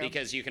is true.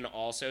 Because you can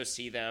also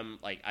see them,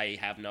 like, I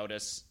have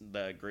noticed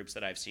the groups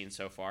that I've seen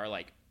so far,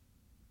 like,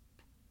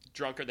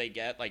 drunker they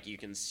get, like, you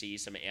can see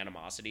some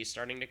animosity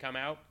starting to come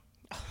out.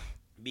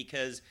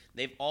 Because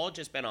they've all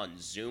just been on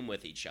Zoom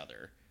with each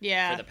other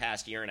for the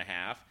past year and a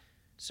half.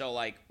 So,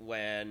 like,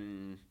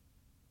 when...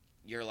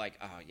 you're like,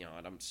 oh,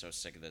 I'm so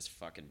sick of this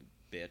fucking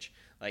bitch.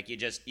 Like, you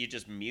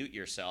just mute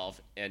yourself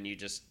and you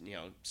just,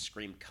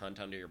 scream cunt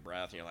under your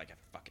breath and you're like, I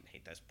fucking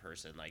hate this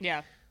person. Like,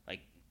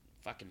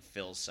 fucking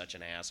Phil's such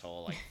an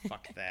asshole. Like,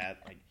 fuck that.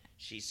 Like,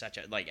 she's such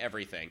a, like,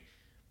 everything.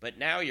 But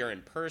now you're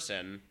in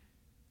person,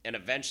 and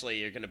eventually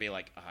you're going to be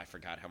like, oh, I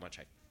forgot how much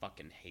I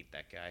fucking hate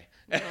that guy.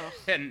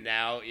 And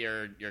now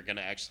you're going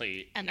to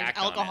actually And there's act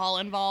on it. alcohol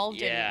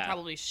involved Yeah. and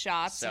probably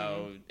shots.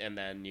 So, and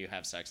then you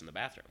have sex in the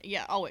bathroom.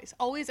 Yeah, always.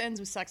 Always ends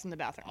with sex in the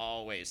bathroom.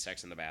 Always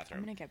sex in the bathroom.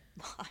 I'm going to get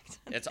blocked.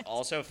 It's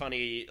also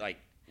funny, like,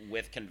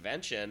 with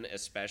convention,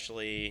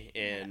 especially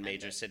in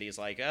major cities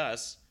like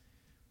us,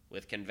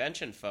 with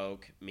convention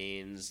folk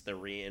means the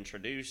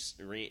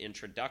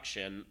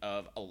reintroduction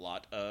of a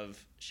lot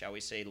of, shall we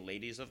say,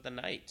 ladies of the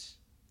night.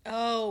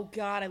 Oh,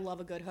 God, I love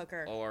a good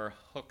hooker. Or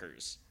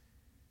hookers.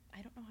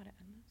 I don't know how to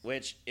end this.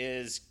 Which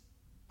is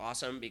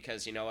awesome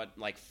because, you know what,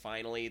 like,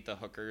 finally the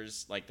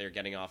hookers, like, they're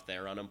getting off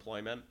their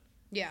unemployment.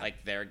 Yeah.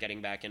 Like, they're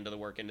getting back into the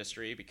work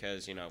industry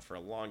because, you know, for a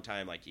long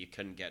time, like, you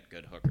couldn't get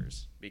good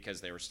hookers because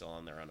they were still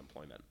on their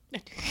unemployment.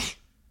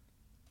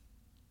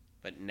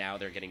 But now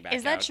they're getting back.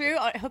 Is that out. true?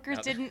 Hookers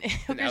didn't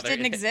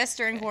exist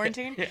during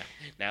quarantine. Yeah.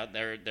 Now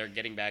they're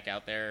getting back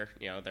out there.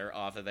 You know, they're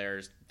off of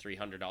their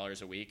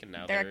 $300 a week, and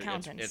now They're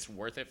accountants. It's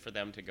worth it for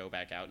them to go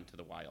back out into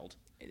the wild.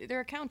 They're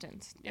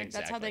accountants. That's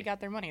how Exactly. they got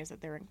their money. Is that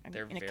they're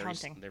in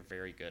accounting. They're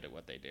very good at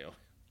what they do.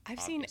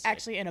 I've seen obviously.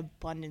 actually an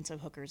abundance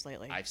of hookers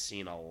lately. I've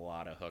seen a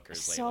lot of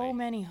hookers lately. So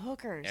many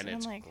hookers, and I'm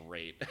it's like,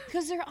 great.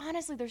 because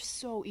they're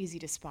so easy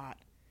to spot.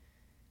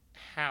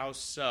 How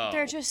so?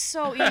 They're just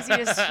so easy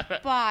to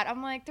spot.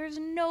 I'm like, there's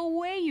no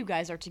way you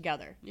guys are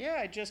together. Yeah,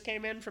 I just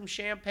came in from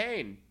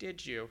Champagne.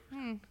 Did you?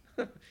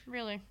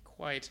 Really?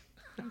 Quite.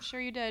 I'm sure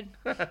you did.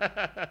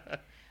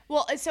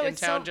 Well, so In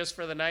it's town just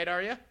for the night,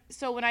 are you?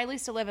 so when I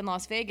used to live in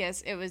Las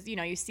Vegas, it was,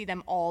 you see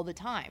them all the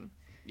time.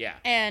 Yeah.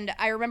 And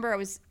I remember I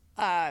was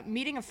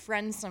meeting a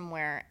friend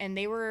somewhere, and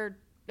they were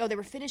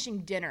finishing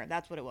dinner.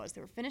 That's what it was.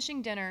 They were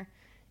finishing dinner,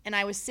 and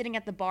I was sitting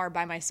at the bar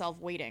by myself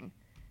waiting.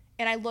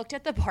 And I looked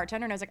at the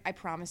bartender, and I was like, I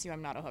promise you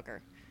I'm not a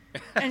hooker.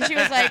 And she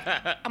was like,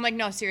 I'm like,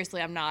 no, seriously,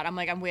 I'm not. I'm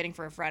like, I'm waiting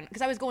for a friend.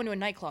 Because I was going to a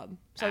nightclub.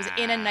 So I was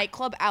in a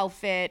nightclub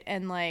outfit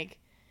and, like,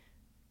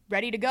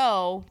 ready to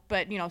go,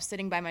 but,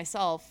 sitting by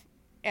myself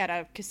at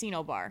a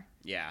casino bar.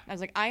 Yeah. I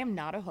was like, I am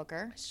not a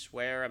hooker. I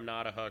swear I'm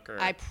not a hooker.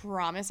 I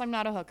promise I'm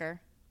not a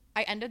hooker.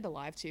 I ended the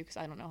live, too, because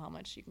I don't know how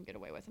much you can get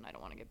away with, and I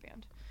don't want to get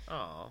banned.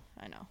 Oh.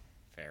 I know.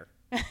 Fair.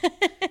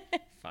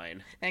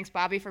 Fine. Thanks,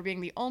 Bobby, for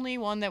being the only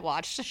one that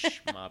watched.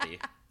 Schmobby.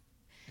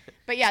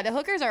 But, yeah, the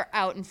hookers are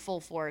out in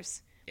full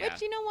force. Yeah.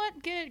 Which, you know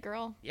what? Get it,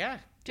 girl. Yeah.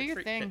 Do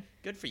your thing.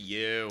 Good for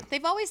you.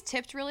 They've always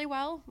tipped really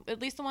well,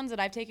 at least the ones that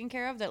I've taken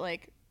care of that,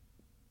 like,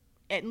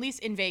 at least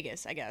in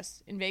Vegas, I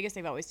guess. In Vegas,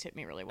 they've always tipped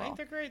me really I well. think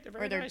they're great. They're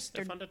very nice.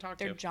 They're fun to talk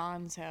to. Their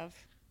Johns have.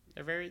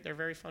 They're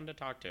very fun to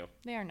talk to.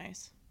 They are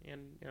nice.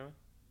 And,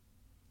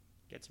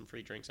 get some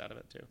free drinks out of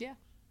it, too. Yeah.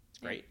 It's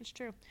great. Yeah, it's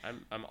true.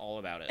 I'm all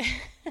about it.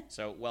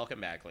 So,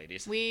 welcome back,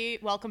 ladies. We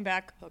welcome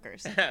back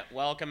hookers.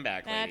 Welcome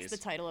back, That's ladies. the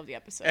title of the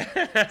episode.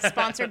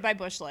 Sponsored by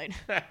Busch Light.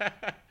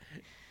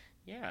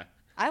 Yeah.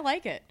 I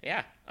like it.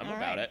 Yeah, I'm All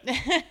about right.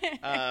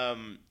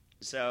 it.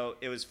 So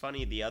it was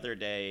funny the other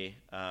day.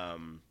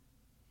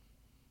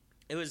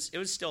 It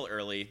was still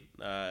early.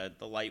 The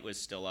light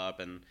was still up,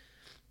 and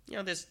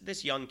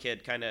this young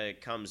kid kind of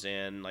comes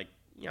in. Like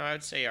I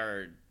would say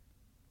our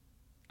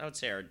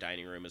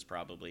dining room is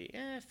probably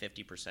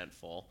 50%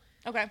 full.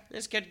 Okay.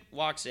 This kid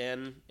walks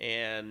in,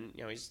 and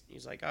he's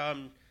like,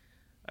 I'm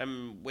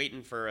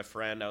waiting for a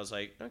friend. I was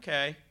like,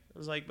 okay. I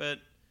was like, but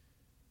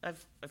I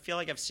feel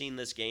like I've seen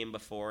this game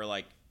before.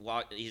 Like,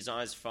 he's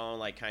on his phone,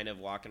 like, kind of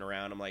walking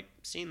around. I'm like,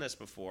 seen this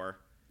before.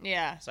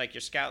 Yeah. It's like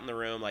you're scouting the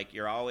room. Like,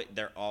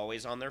 they're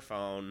always on their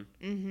phone,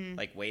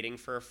 like waiting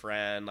for a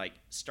friend. Like,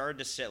 started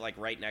to sit like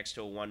right next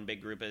to one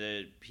big group of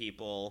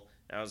people.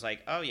 And I was like,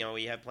 oh,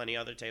 we have plenty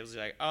of other tables. He's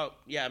like, oh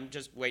yeah, I'm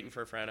just waiting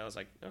for a friend. I was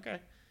like, okay.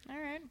 All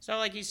right. So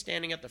like he's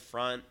standing at the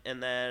front,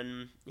 and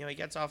then he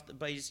gets off,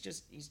 but he's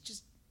just.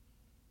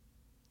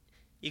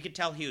 You could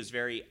tell he was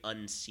very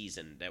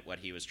unseasoned at what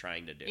he was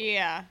trying to do.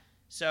 Yeah.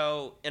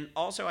 So, and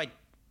also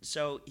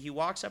so he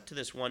walks up to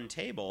this one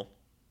table,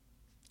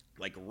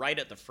 like right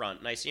at the front,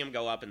 and I see him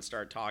go up and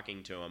start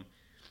talking to him.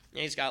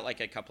 And he's got like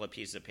a couple of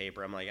pieces of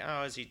paper. I'm like,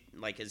 oh, is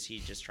he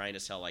just trying to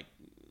sell like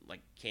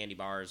candy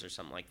bars or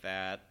something like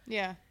that?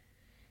 Yeah.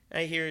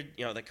 I hear,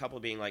 the couple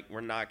being like,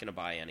 we're not going to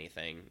buy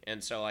anything.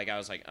 And so, like, I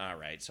was like, all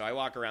right. So I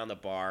walk around the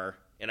bar,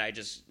 and I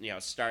just,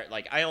 start,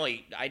 like,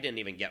 I didn't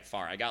even get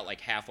far. I got,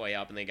 like, halfway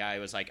up, and the guy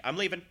was like, I'm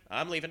leaving.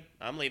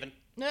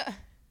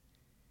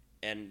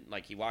 And,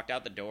 like, he walked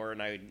out the door,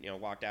 and I,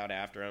 walked out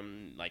after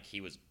him. Like,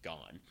 he was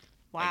gone.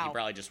 Wow. Like, he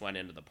probably just went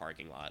into the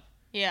parking lot.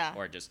 Yeah.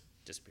 Or just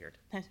disappeared.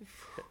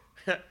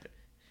 And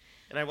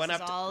I went This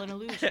up is all an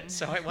illusion.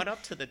 So I went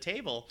up to the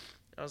table.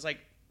 I was like,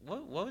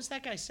 what was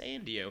that guy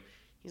saying to you?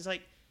 He's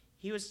like,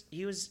 he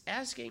was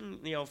asking,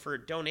 for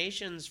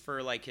donations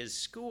for like his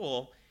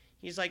school.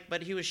 He's like,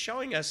 but he was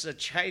showing us a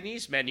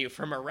Chinese menu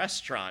from a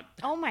restaurant.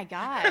 Oh my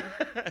God.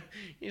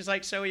 He's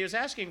like, so he was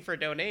asking for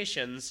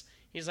donations.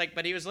 He's like,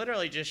 but he was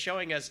literally just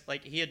showing us,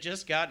 like, he had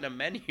just gotten a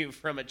menu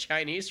from a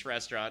Chinese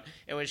restaurant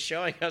and was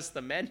showing us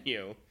the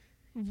menu.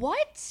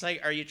 What? It's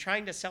like, are you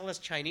trying to sell us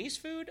Chinese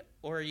food?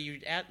 Or are you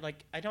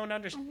I don't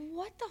understand.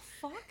 What the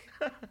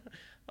fuck?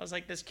 I was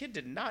like, this kid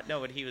did not know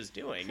what he was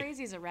doing.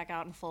 Crazies are wreck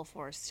out in full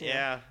force too.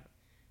 Yeah.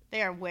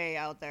 They are way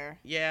out there.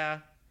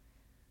 Yeah.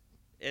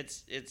 It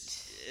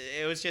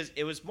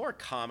was more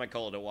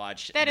comical to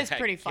watch. That is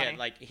pretty funny.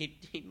 Like he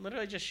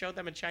literally just showed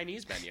them a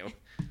Chinese menu.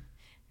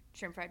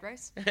 Shrimp fried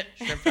rice.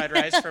 Shrimp fried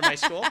rice for my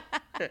school.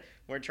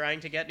 We're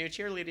trying to get new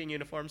cheerleading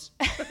uniforms.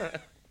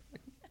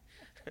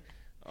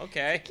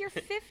 Okay. You're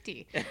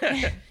 50.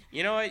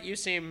 You know what? You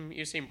seem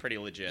pretty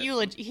legit.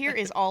 Here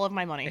is all of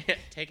my money.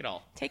 Take it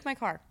all. Take my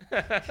car.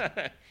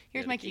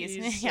 Here's my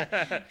keys.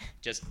 Yeah.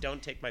 Just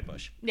don't take my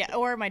bush. Yeah,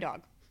 or my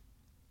dog.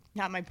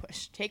 Not my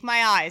bush. Take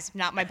my eyes,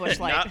 not my bush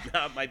light.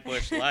 not my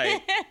bush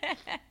light.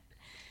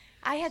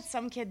 I had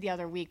some kid the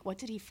other week. What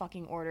did he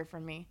fucking order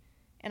from me?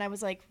 And I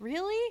was like,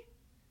 really?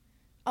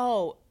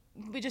 Oh,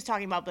 we're just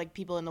talking about like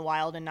people in the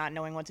wild and not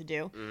knowing what to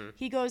do. Mm-hmm.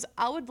 He goes,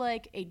 I would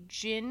like a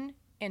gin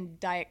and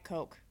Diet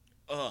Coke.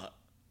 Ugh.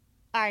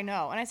 I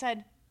know. And I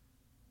said,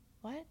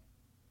 what?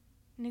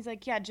 And he's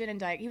like, yeah, gin and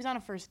Diet. He was on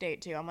a first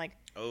date too. I'm like,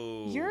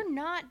 oh, you're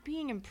not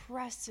being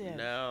impressive.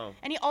 No.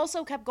 And he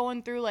also kept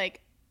going through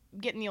like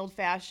getting the old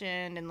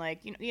fashioned and like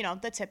you know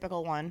the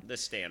typical one, the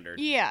standard.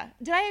 Yeah.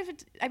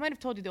 I might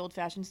have told you the old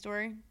fashioned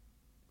story.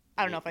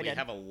 I don't know if I did. We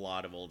have a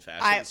lot of old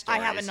fashioned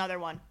stories. I have another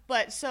one,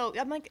 but so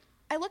I'm like,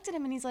 I looked at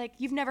him and he's like,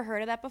 you've never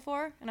heard of that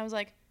before? And I was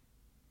like,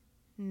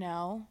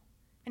 no.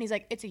 And he's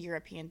like, it's a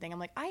European thing. I'm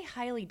like, I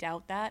highly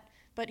doubt that,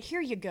 but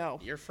here you go.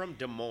 You're from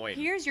Des Moines.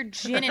 Here's your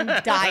gin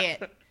and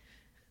Diet.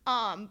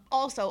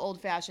 Also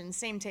old fashioned,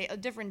 same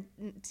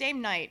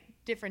night,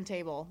 different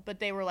table, but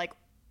they were like,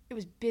 it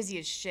was busy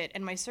as shit,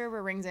 and my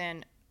server rings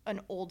in an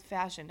old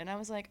fashioned, and I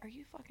was like, are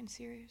you fucking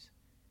serious?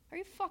 Are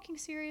you fucking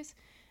serious?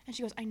 And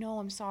she goes, I know,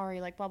 I'm sorry,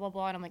 like blah blah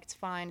blah. And I'm like, it's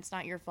fine, it's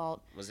not your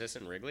fault. Was this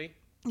in Wrigley?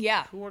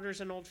 Yeah. Who orders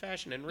an old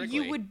fashioned in Wrigley?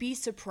 You would be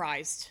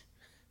surprised.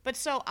 But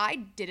so I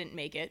didn't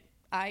make it.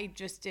 I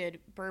just did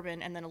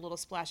bourbon and then a little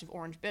splash of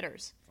orange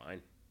bitters.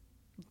 Fine.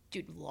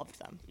 Dude, loved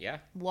them. Yeah.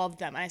 Loved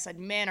them. And I said,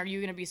 man, are you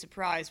going to be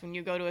surprised when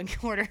you go to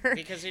order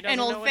an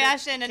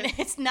old-fashioned and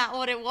it's not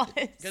what it was?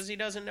 Because he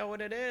doesn't know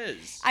what it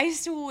is. I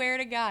swear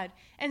to God.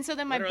 And so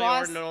then my Literally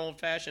boss... ordered an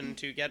old-fashioned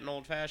to get an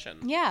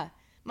old-fashioned. Yeah.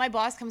 My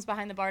boss comes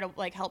behind the bar to,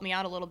 like, help me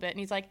out a little bit. And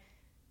he's like...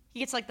 He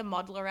gets, like, the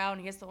muddler out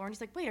and he gets the orange.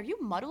 He's like, wait, are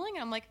you muddling?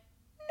 And I'm like,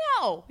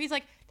 no. He's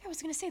like, I was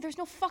going to say, there's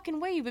no fucking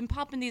way you've been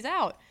popping these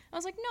out. I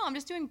was like, no, I'm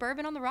just doing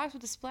bourbon on the rocks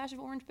with a splash of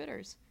orange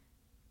bitters.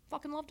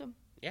 Fucking loved them.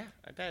 Yeah,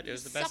 I bet. It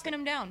was the best sucking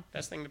him down.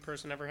 Best thing the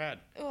person ever had.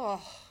 Ugh.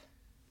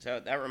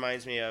 So that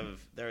reminds me of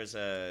there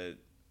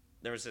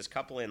was this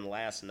couple in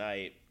last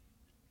night,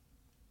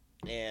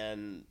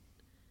 and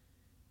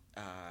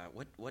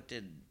what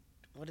did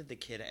the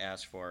kid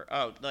ask for?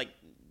 Oh, like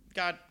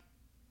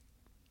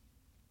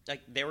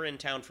they were in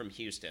town from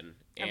Houston,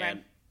 and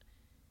okay.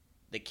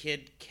 The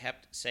kid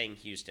kept saying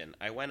Houston.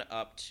 I went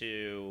up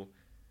to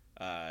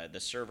the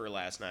server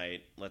last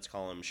night. Let's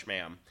call him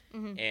Schmam,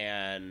 mm-hmm.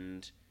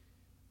 and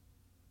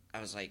I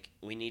was like,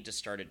 we need to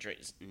start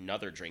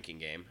another drinking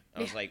game.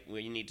 I was like,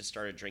 we need to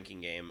start a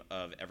drinking game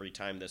of every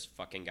time this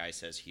fucking guy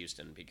says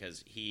Houston,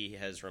 because he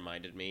has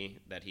reminded me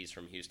that he's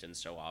from Houston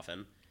so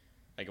often.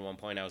 Like, at one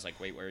point, I was like,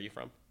 wait, where are you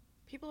from?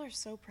 People are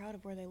so proud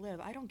of where they live.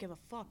 I don't give a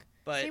fuck.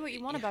 But, say what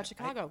you want about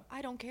Chicago.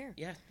 I don't care.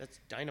 Yeah, that's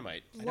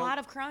dynamite. A lot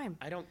of crime.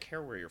 I don't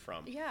care where you're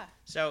from. Yeah.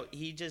 So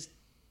he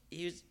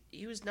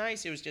was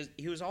nice.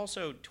 He was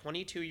also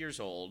 22 years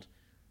old.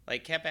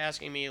 Like, kept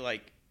asking me,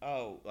 like,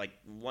 oh, like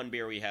one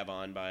beer we have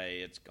on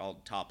it's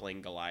called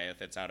Toppling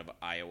Goliath. It's out of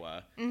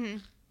Iowa. Mm-hmm.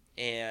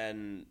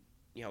 And,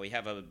 we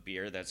have a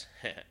beer that's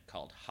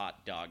called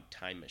Hot Dog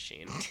Time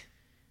Machine.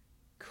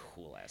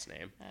 Cool ass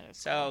name. That is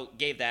so cool.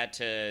 Gave that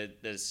to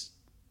this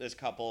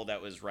couple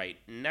that was right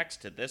next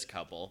to this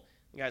couple.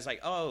 The guy's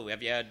like, oh,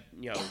 have you had,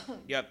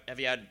 have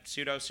you had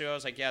Pseudo? I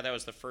was like, yeah, that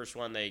was the first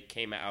one they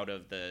came out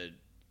of the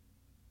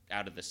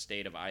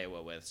state of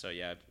Iowa with. So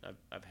yeah,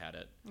 I've had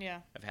it. Yeah.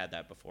 I've had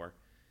that before.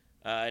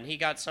 And he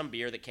got some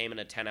beer that came in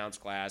a 10-ounce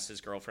glass. His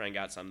girlfriend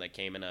got some that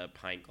came in a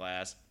pint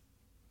glass.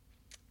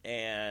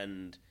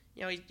 And,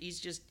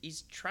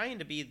 he's trying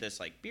to be this,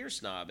 like, beer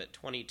snob at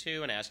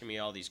 22 and asking me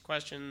all these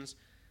questions.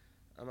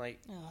 I'm like,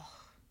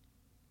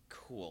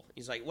 cool.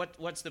 He's like,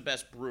 what's the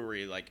best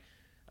brewery? Like,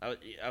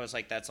 I was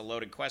like, that's a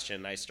loaded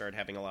question. I started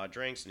having a lot of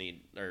drinks,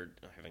 making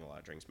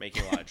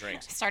a lot of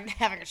drinks. Started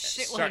having a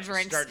shitload of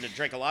drinks. Starting to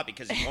drink a lot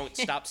because he won't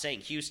stop saying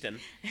Houston.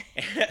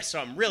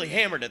 So I'm really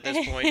hammered at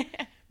this point.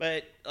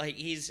 But, like,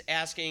 he's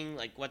asking,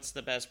 like, what's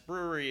the best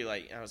brewery?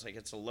 Like, I was like,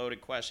 it's a loaded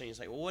question. He's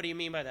like, well, what do you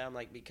mean by that? I'm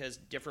like, because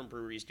different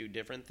breweries do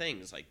different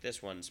things. Like, this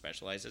one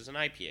specializes in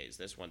IPAs.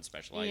 This one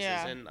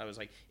specializes in... I was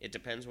like, it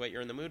depends what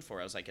you're in the mood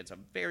for. I was like, it's a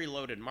very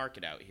loaded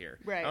market out here.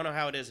 Right. I don't know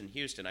how it is in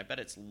Houston. I bet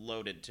it's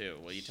loaded, too.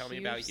 Will you tell me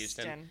about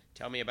Houston?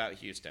 Tell me about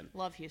Houston.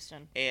 Love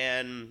Houston.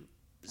 And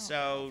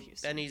so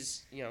then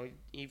he's,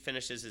 he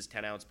finishes his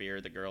 10-ounce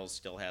beer. The girls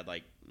still had,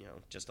 like,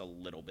 just a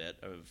little bit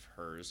of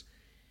hers.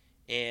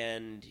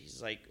 And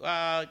he's like,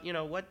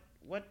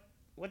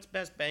 what's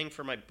best bang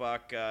for my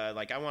buck?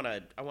 Like, I want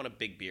a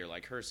big beer,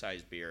 like her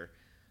size beer.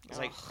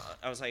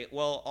 I was like,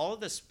 well, all of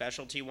the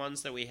specialty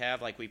ones that we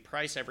have, like we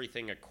price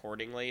everything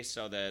accordingly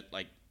so that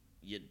like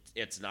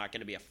it's not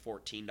going to be a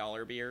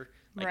 $14 beer.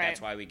 Like Right.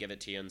 that's why we give it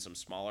to you in some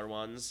smaller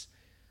ones,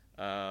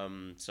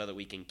 so that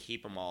we can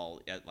keep them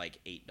all at like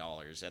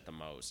 $8 at the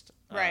most.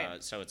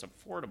 Right. So it's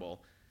affordable.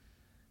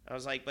 I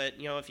was like, but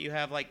if you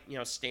have like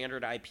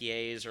standard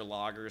IPAs or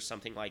lagers,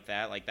 something like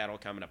that, like that'll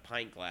come in a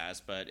pint glass.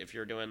 But if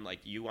you're doing like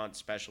you want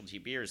specialty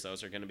beers,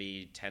 those are going to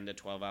be 10 to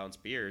 12 ounce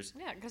beers.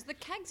 Yeah, because the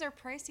kegs are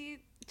pricey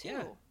too.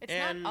 Yeah. It's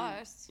And, not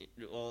us.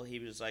 Well, he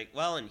was like,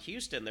 well, in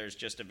Houston, there's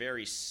just a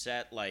very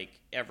set, like,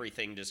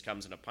 everything just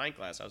comes in a pint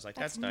glass. I was like,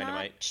 that's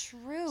dynamite. Not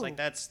true. It's like,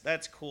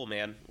 that's cool,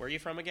 man. Where are you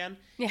from again?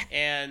 Yeah.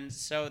 And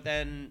so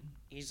then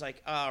he's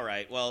like, all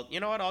right, well, you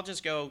know what? I'll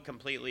just go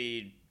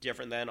completely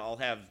different then. I'll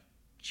have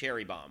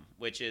Cherry Bomb,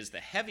 which is the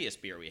heaviest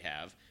beer we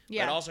have,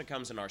 Yeah. but also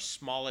comes in our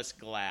smallest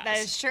glass. That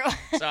is true.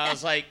 So I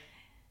was like,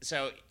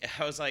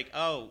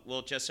 oh,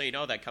 well, just so you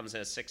know, that comes in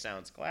a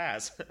 6-ounce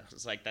glass. I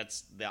was like,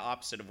 that's the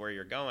opposite of where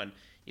you're going.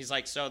 He's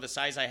like, so the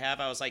size I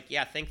have, I was like,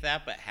 yeah, think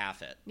that, but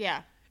half it.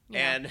 Yeah.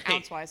 And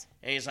ounce-wise.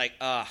 And he's like,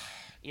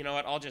 you know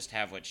what? I'll just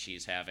have what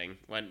she's having.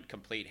 When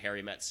complete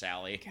Harry Met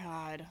Sally.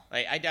 God.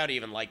 Like, I doubt he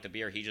even liked the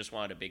beer. He just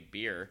wanted a big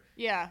beer.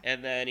 Yeah.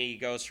 And then he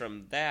goes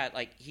from that,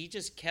 like, he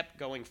just kept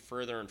going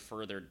further and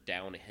further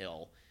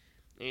downhill.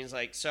 And he's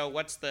like, so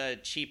what's the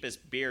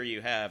cheapest beer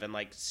you have? And,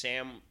 like,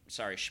 Schmam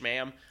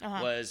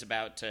was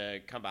about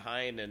to come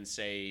behind and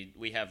say,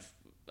 we have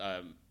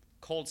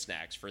cold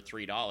snacks for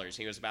 $3.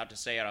 He was about to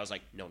say it. I was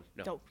like, no.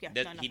 Yeah,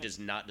 He does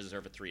not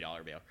deserve a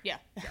 $3 bill. Yeah.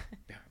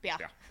 Yeah.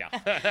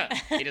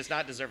 He does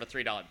not deserve a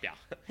 $3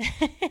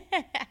 bill.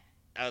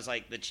 I was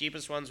like, the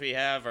cheapest ones we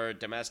have are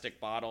domestic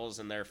bottles,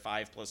 and they're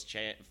 5 plus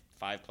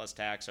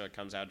tax, so it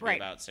comes out to be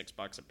about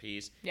 $6 a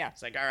piece. Yeah.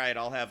 It's like, all right,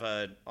 I'll have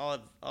a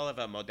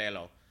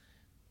Modelo.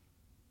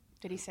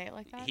 Did he say it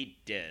like that? He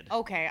did.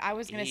 Okay, I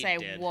was gonna say,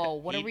 did. whoa,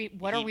 what are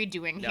we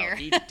doing no, here?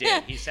 He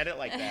did. He said it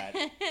like that,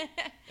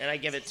 and I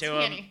give it to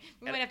him. Skinny.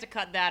 We might have to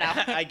cut that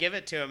out. I give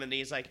it to him, and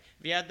he's like,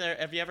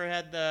 have you ever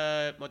had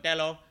the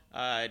Modelo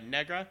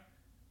Negra?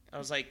 I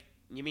was like,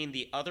 you mean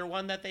the other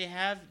one that they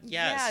have?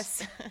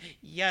 Yes.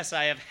 Yes,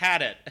 I have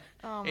had it.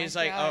 Oh And my he's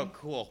like, God. oh,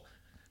 cool.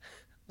 I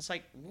was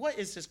like, what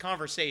is this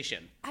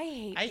conversation?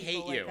 I hate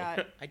people you. like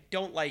that. I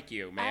don't like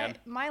you, man.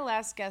 My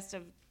last guest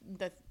of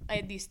I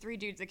had these 3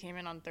 dudes that came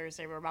in on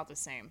Thursday. Were about the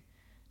same.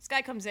 This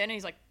guy comes in and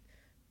he's like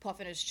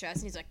puffing his chest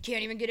and he's like,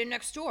 can't even get in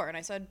next door. And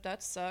I said,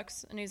 that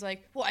sucks. And he's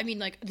like, well, I mean,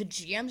 like the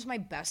GM's my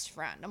best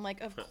friend. I'm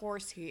like, of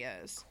course he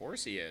is. Of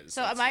course he is.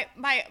 So my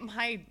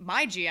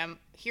GM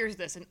hears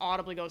this and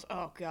audibly goes,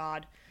 oh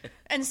God.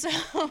 And so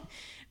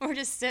we're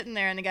just sitting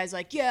there and the guy's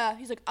like, yeah.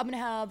 He's like, I'm gonna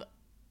have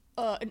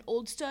an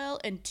old style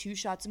and 2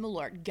 shots of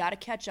Malort. Gotta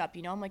catch up,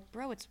 you know? I'm like,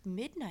 bro, it's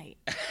midnight.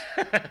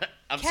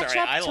 I'm catch sorry.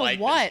 up I to like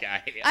what? this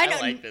guy. I I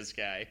know- like this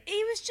guy.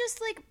 He was just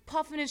like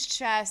puffing his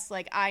chest,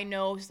 like, I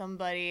know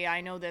somebody,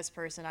 I know this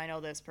person, I know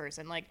this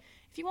person. Like,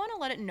 if you want to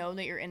let it know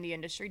that you're in the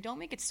industry, don't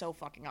make it so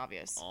fucking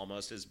obvious.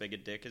 Almost as big a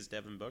dick as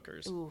Devin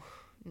Booker's. Ooh,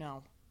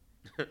 no.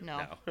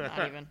 No.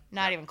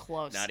 Not even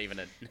close. Not even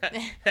a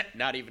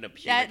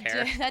pubic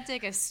hair. That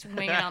dick is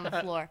swinging on the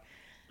floor.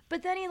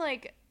 But then he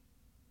like,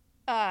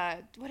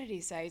 what did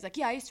he say? He's like,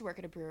 yeah, I used to work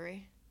at a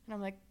brewery. And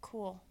I'm like,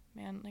 cool,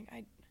 man.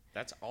 Like,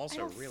 That's I also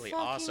don't really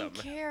fucking awesome.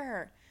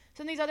 care.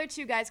 So then these other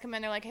 2 guys come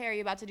in. They're like, hey, are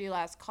you about to do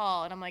last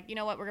call? And I'm like, you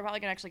know what? We're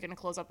probably actually going to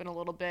close up in a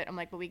little bit. I'm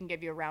like, but we can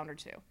give you a round or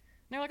 2. And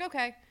they're like,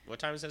 okay. What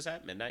time is this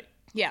at? Midnight?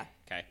 Yeah.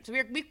 Okay. So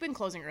we've been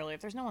closing early.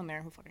 If there's no one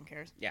there, who fucking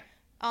cares? Yeah.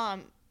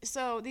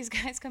 So these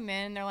guys come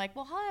in. And they're like,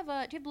 well, do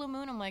you have Blue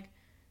Moon? I'm like,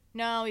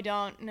 no, we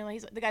don't. And then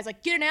the guy's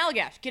like, get an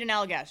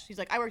Allagash. He's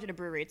like, I worked at a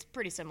brewery. It's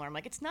pretty similar. I'm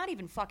like, it's not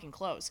even fucking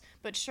close.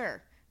 But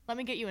sure, let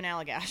me get you an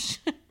Allagash.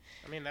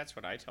 I mean, that's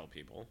what I tell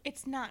people.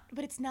 It's not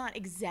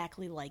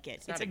exactly like it.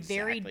 It's not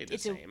exactly the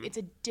same. It's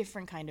a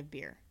different kind of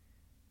beer.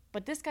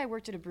 But this guy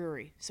worked at a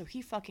brewery, so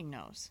he fucking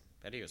knows.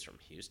 Bet he was from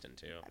Houston,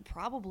 too.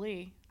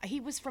 Probably. He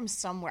was from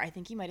somewhere. I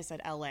think he might have said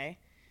L.A.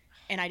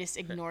 And I just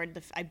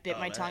ignored I bit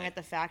my tongue at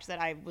the fact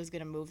that I was going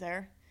to move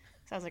there.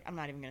 So I was like, I'm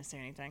not even going to say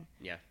anything.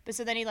 Yeah. But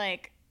so then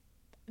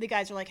the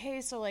guys were like,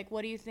 hey, so like,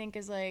 what do you think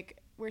is like,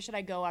 where should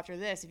I go after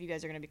this if you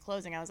guys are going to be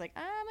closing? I was like,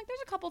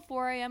 there's a couple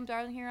 4 a.m.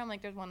 darling here. I'm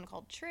like, there's one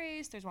called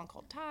Trace. There's one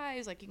called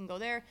Ties. Like, you can go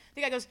there.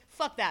 The guy goes,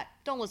 fuck that.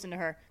 Don't listen to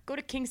her. Go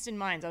to Kingston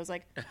Mines. I was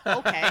like,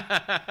 okay.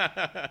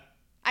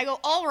 I go,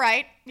 all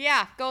right.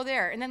 Yeah, go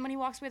there. And then when he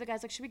walks away, the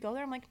guy's like, should we go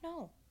there? I'm like,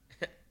 no.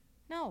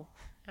 No.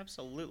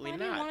 Absolutely Why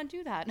not. do you want to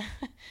do that?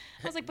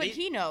 I was like, but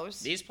he knows.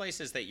 These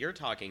places that you're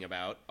talking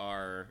about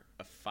are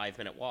a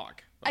 5-minute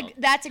walk. Well,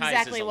 That's Ties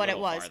exactly is a what it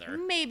little was. farther.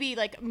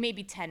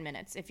 Maybe 10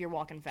 minutes if you're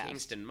walking fast.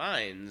 Kingston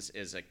Mines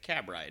is a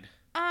cab ride.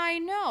 I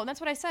know.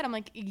 That's what I said. I'm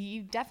like,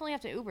 you definitely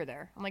have to Uber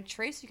there. I'm like,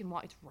 Trace, you can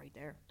walk. It's right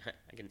there.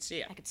 I can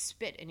see it. I could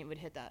spit and it would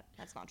hit that.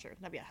 That's not true.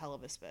 That'd be a hell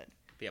of a spit.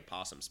 Be a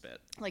possum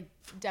spit. Like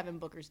Devin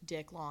Booker's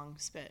dick long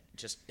spit.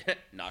 Just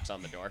knocks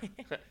on the door.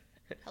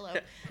 Hello.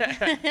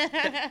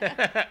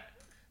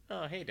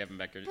 Oh, hey, Devin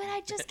Becker. But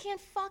I just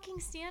can't fucking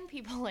stand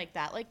people like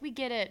that. Like, we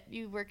get it.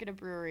 You work at a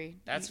brewery.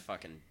 That's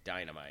fucking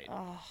dynamite.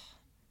 Oh,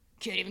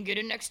 can't even get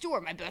in next door.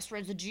 My best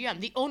friend's the GM.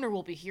 The owner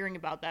will be hearing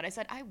about that. I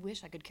said, I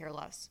wish I could care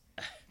less,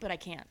 but I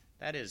can't.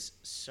 That is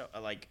so,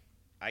 like,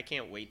 I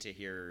can't wait to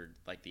hear,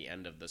 like, the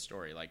end of the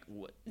story. Like,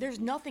 what? There's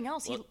nothing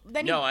else. Well,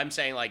 He I'm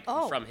saying, like,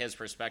 from his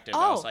perspective.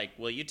 I was like,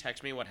 will you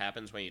text me what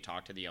happens when you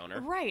talk to the owner?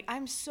 Right.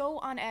 I'm so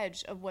on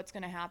edge of what's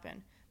going to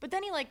happen. But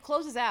then he, like,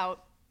 closes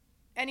out,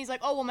 and he's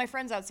like, oh, well, my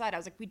friend's outside. I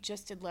was like, we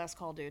just did last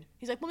call, dude.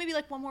 He's like, well, maybe,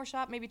 like, one more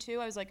shot, maybe two.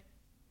 I was like,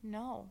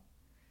 no.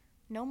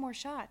 No more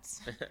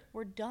shots.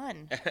 We're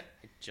done. I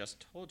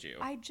just told you.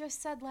 I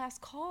just said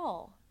last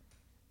call.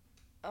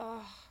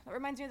 Ugh. That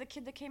reminds me of the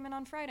kid that came in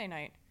on Friday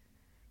night.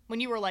 When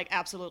you were like,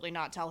 absolutely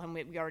not, tell him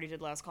we already did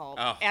last call.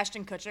 Oh.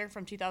 Ashton Kutcher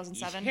from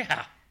 2007.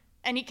 Yeah.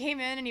 And he came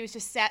in and he was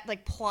just sat,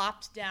 like,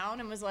 plopped down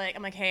and was like,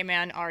 I'm like, hey,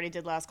 man, already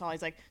did last call.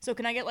 He's like, so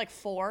can I get, like,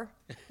 4?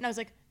 And I was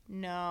like,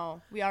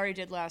 no, we already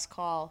did last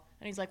call.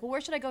 And he's like, well,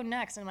 where should I go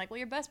next? And I'm like, well,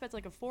 your best bet's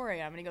like a 4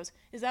 a.m. And he goes,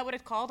 is that what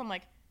it's called? I'm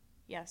like,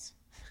 yes.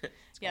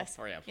 Yes.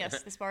 4 a.m.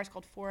 Yes, this bar is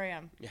called 4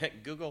 a.m.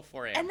 Google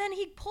 4 a.m. And then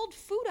he pulled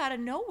food out of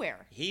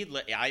nowhere.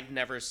 I've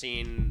never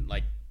seen,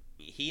 like,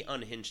 he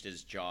unhinged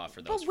his jaw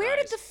for those But where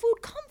fries. did the food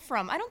come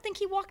from? I don't think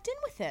he walked in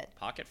with it.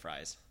 Pocket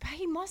fries.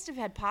 He must have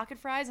had pocket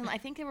fries, and I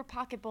think they were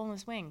pocket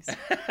boneless wings.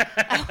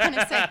 I want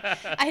to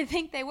say, I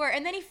think they were.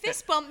 And then he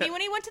fist bumped me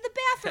when he went to the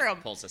bathroom.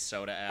 Pulls a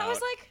soda out. I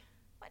was like,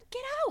 what?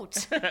 Get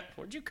out.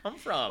 Where'd you come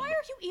from? Why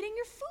are you eating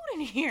your food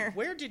in here?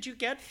 Where did you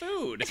get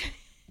food?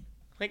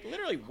 Like,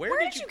 literally, where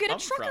did you get come a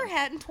trucker from?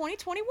 hat in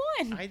 2021?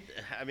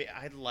 I mean,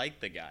 I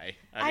like the guy.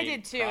 I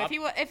did too.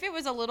 If it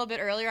was a little bit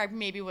earlier, I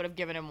maybe would have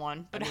given him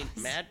one. But I mean,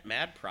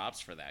 mad props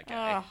for that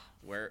guy.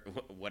 Ugh.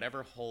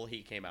 Whatever hole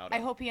he came out of. I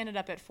hope he ended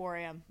up at 4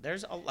 a.m.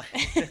 There's a lot.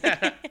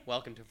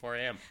 Welcome to 4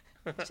 a.m.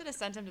 Should have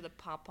sent him to the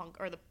pop punk,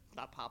 or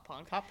not pop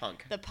punk. Pop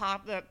punk. The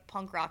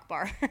punk rock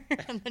bar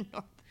in the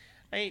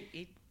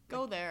north.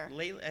 Go there.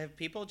 Lately, have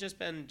people just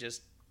been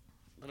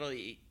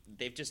literally,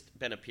 they've just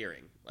been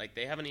appearing. Like,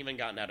 they haven't even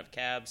gotten out of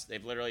cabs.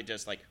 They've literally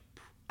just, like,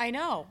 I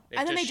know.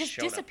 And then they just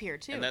disappear,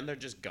 too. And then they're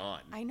just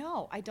gone. I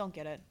know. I don't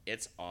get it.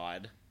 It's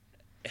odd.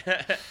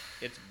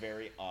 It's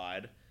very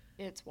odd.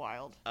 It's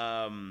wild.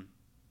 I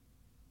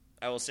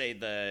will say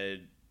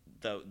the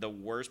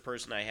worst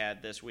person I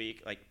had this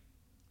week, like,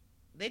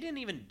 they didn't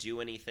even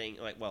do anything.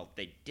 Like, well,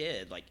 they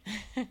did. Like,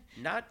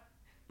 not...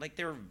 Like,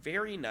 they were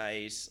very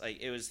nice. Like,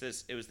 it was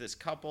this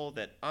couple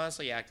that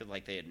honestly acted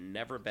like they had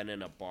never been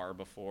in a bar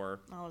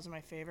before. Oh, those are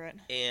my favorite.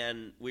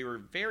 And we were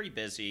very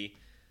busy.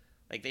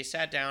 Like, they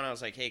sat down. I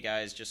was like, hey,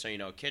 guys, just so you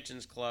know,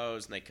 kitchen's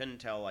closed. And they couldn't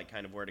tell, like,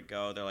 kind of where to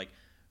go. They're like,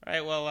 all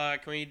right, well,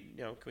 can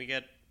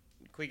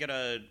we get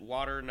a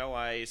water, no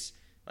ice?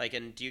 Like,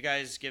 and do you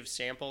guys give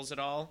samples at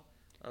all?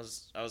 I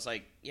was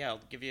like, yeah,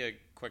 I'll give you a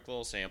quick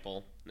little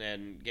sample,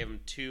 and gave them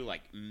 2,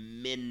 like,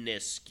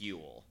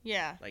 minuscule.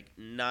 Yeah. Like,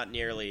 not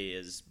nearly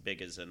as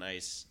big as a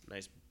nice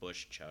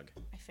Bush chug.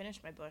 I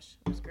finished my Bush.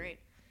 It was great.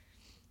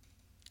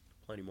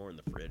 Plenty more in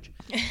the fridge.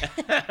 We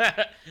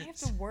have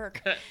to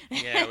work.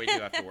 Yeah, we do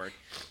have to work.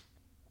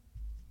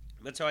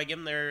 But so I give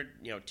them their,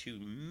 2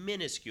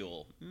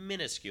 minuscule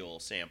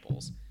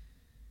samples.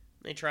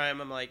 They try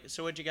them. I'm like,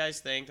 so what'd you guys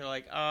think? They're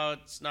like, oh,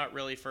 it's not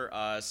really for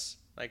us.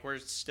 Like, we're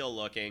still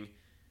looking.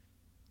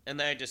 And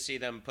then I just see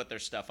them put their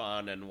stuff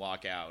on and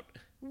walk out.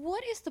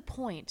 What is the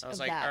point of that? I was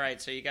like, all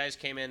right, so you guys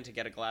came in to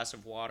get a glass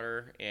of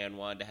water and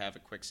wanted to have a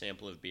quick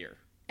sample of beer.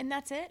 And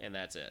that's it? And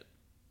that's it.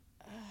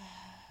 I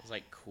was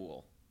like,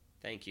 cool.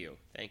 Thank you.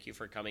 Thank you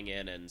for coming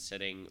in and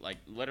sitting. Like,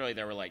 literally,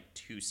 there were, like,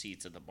 2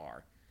 seats at the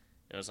bar.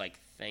 And I was like,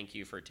 thank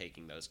you for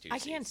taking those 2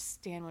 seats. I can't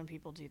stand when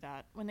people do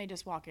that. When they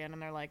just walk in and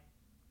they're like,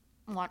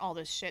 want all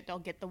this shit, they'll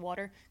get the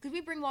water. Because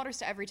we bring waters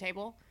to every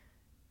table.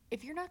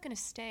 If you're not going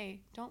to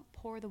stay, don't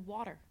pour the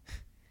water.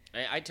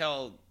 I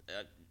tell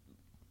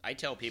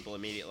people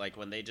immediately, like,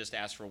 when they just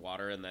ask for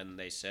water and then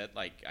they sit,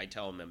 like, I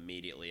tell them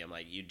immediately, I'm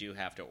like, you do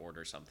have to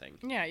order something.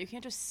 Yeah, you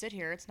can't just sit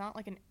here. It's not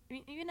like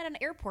even at an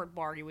airport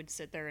bar, you would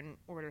sit there and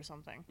order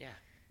something. Yeah,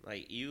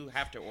 like, you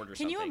have to order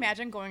something. Can you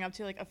imagine going up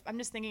to, like, I'm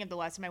just thinking of the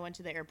last time I went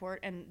to the airport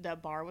and the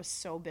bar was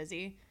so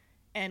busy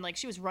and, like,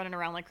 she was running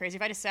around like crazy.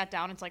 If I just sat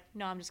down, it's like,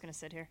 no, I'm just going to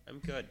sit here. I'm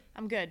good.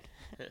 I'm good.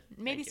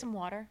 Maybe some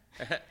water.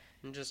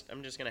 I'm just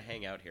going to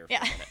hang out here for a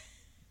minute.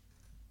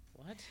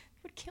 What?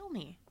 It would kill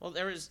me. Well,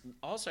 there was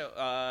also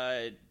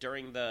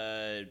during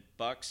the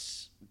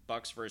Bucks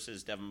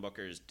versus Devin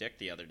Booker's dick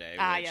the other day.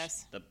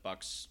 Yes. The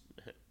Bucks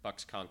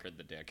conquered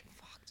the dick.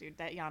 Fuck, dude,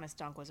 that Giannis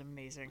dunk was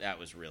amazing. That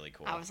was really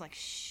cool. I was like,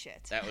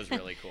 shit. That was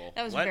really cool.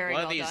 That was very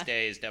One well of these done.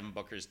 days, Devin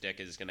Booker's dick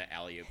is going to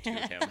alley-oop to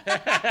him.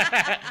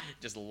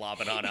 Just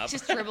lob it on up.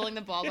 Just dribbling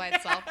the ball by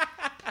itself.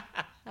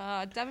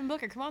 Devin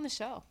Booker, come on the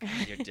show.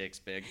 God, your dick's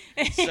big.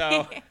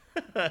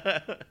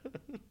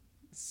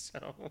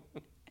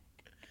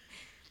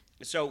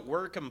 So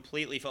we're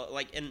completely full.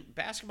 Like, and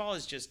basketball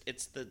is just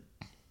it's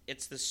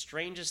the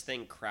strangest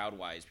thing crowd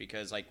wise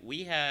because like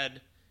we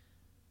had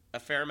a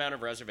fair amount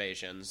of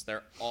reservations.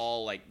 They're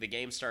all like the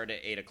game started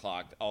at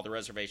 8:00. All the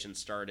reservations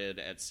started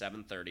at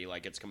 7:30.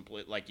 Like it's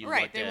complete. Like you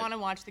Right, looked they at, want to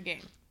watch the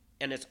game.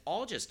 and it's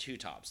all just two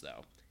tops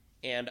though.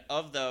 And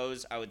of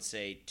those, I would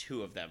say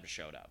 2 of them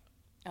showed up.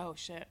 Oh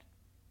shit.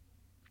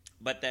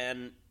 But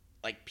then,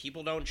 like,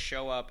 people don't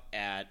show up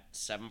at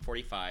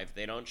 7:45.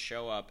 They don't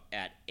show up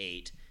at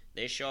 8.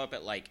 They show up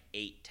at like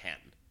 8:10.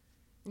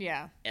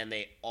 Yeah. And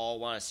they all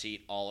want a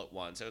seat all at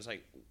once. It was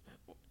like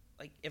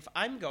if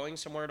I'm going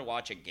somewhere to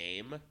watch a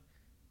game,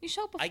 You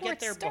show up before I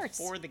get there it starts.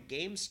 before the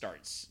game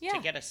starts Yeah. to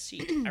get a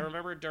seat. I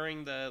remember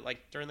during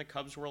the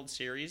Cubs World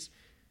Series,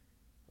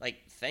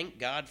 like, thank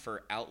God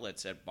for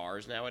outlets at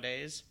bars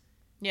nowadays.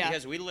 Yeah.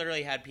 Because we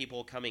literally had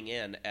people coming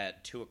in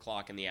at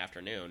 2:00 in the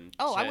afternoon.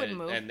 Oh, I wouldn't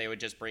move. And they would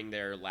just bring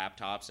their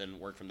laptops and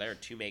work from there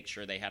to make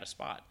sure they had a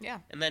spot. Yeah.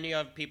 And then you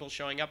have people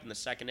showing up in the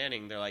second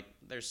inning. They're like,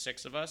 there's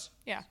 6 of us.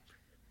 Yeah.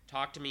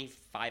 Talk to me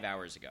 5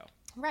 hours ago.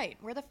 Right.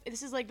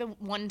 This is like the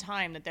one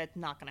time that's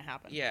not going to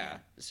happen. Yeah.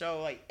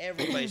 So, like,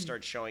 everybody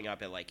starts showing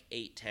up at, like,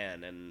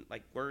 8:10. And,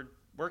 like, we're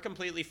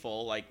completely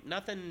full. Like,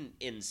 nothing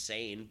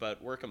insane,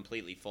 but we're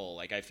completely full.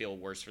 Like, I feel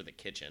worse for the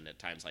kitchen at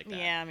times like that.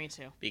 Yeah, me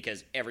too.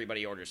 Because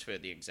everybody orders food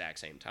at the exact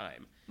same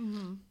time.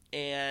 Mm-hmm.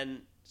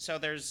 And so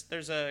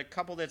there's a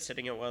couple that's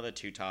sitting at one of the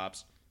 2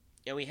 tops.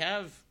 And we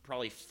have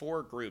probably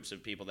 4 groups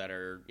of people that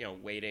are,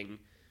 waiting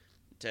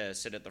to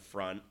sit at the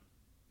front.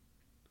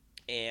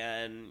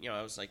 And,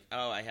 I was like,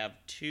 oh, I have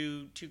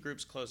two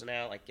groups closing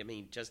out. Like, give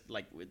me just,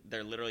 like,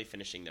 they're literally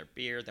finishing their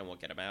beer. Then we'll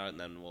get them out, and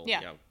then we'll,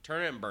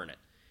 turn it and burn it.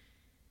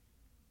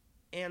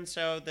 And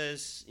so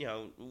this,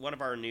 one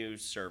of our new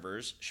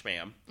servers,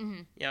 Shmam,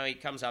 he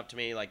comes up to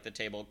me, like, the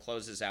table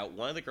closes out.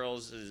 One of the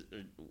girls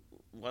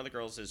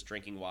is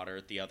drinking water.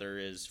 The other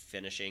is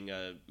finishing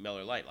a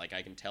Miller Lite. Like,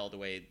 I can tell the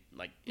way,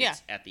 like,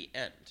 it's at the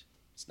end.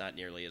 It's not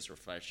nearly as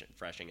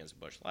refreshing as a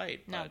Busch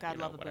Light. No, but, God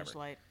love whatever. a Busch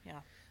Light.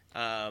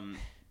 Yeah.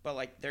 But,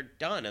 like, they're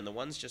done, and the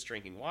one's just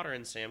drinking water,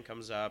 and Sam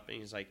comes up, and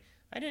he's like,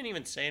 I didn't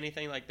even say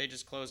anything. Like, they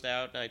just closed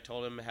out, and I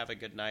told him have a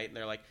good night, and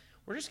they're like,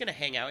 we're just going to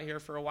hang out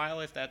here for a while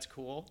if that's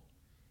cool.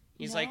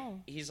 He's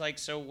like,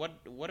 so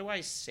what do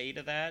I say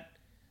to that?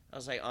 I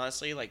was like,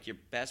 honestly, like, your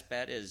best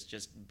bet is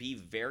just be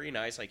very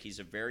nice. Like, he's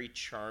a very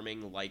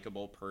charming,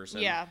 likable person.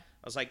 Yeah.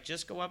 I was like,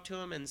 just go up to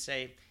him and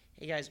say,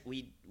 hey, guys,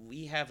 we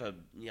have a,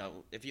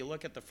 if you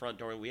look at the front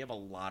door, we have a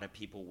lot of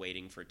people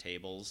waiting for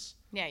tables.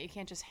 Yeah, you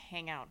can't just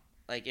hang out.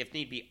 Like, if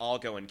need be, I'll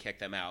go and kick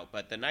them out.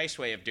 But the nice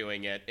way of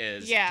doing it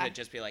is to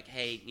just be like,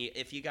 hey,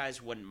 if you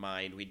guys wouldn't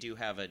mind, we do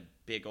have a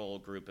big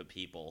old group of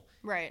people.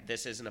 Right.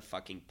 This isn't a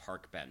fucking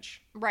park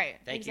bench. Right.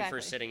 Thank you for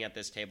sitting at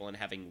this table and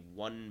having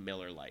one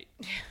Miller Lite.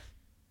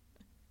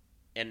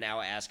 And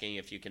now asking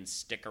if you can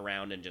stick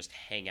around and just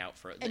hang out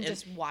for and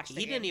just watch the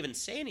game. He didn't even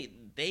say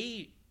anything.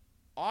 They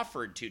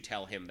offered to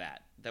tell him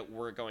that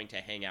we're going to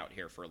hang out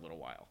here for a little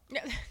while.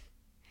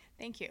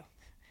 Thank you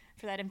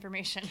for that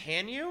information.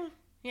 Can you?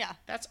 Yeah.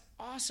 That's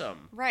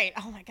awesome. Right.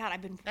 Oh my God.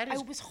 I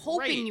was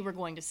hoping you were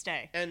going to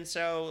stay. And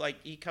so, like,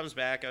 he comes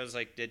back. I was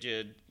like, did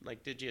you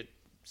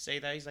say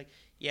that? He's like,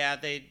 yeah,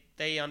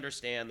 they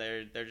understand.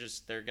 They're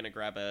going to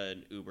grab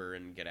an Uber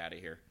and get out of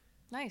here.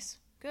 Nice.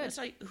 Good. And it's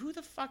like, who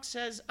the fuck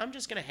says I'm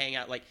just going to hang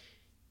out? Like,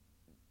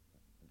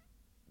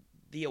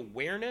 the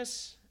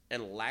awareness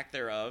and lack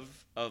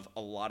thereof of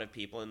a lot of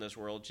people in this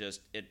world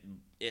just,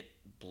 it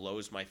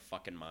blows my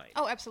fucking mind.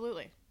 Oh,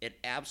 absolutely. It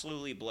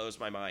absolutely blows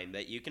my mind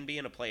that you can be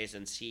in a place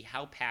and see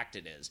how packed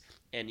it is,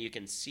 and you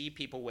can see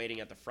people waiting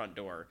at the front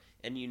door,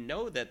 and you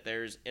know that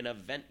there's an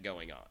event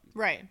going on.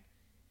 Right.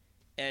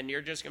 And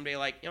you're just going to be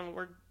like,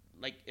 we're,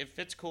 like, if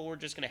it's cool, we're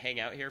just going to hang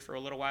out here for a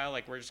little while.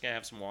 Like, we're just going to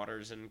have some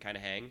waters and kind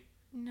of hang.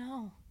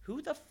 No.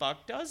 Who the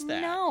fuck does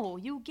that? No,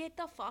 you get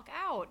the fuck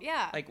out.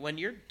 Yeah. Like, when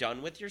you're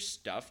done with your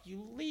stuff,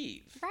 you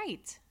leave.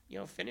 Right.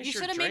 Finish you your drink.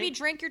 should have maybe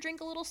drank your drink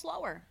a little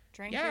slower.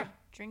 Drank your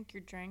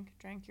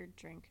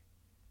drink.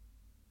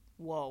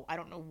 Whoa, I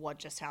don't know what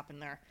just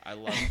happened there. I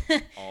love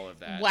all of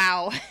that.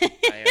 Wow.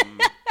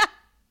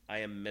 I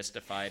am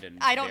mystified and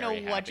I don't know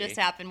very what happy. just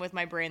happened with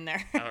my brain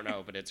there. I don't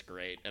know, but it's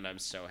great, and I'm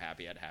so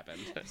happy it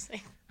happened.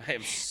 I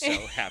am so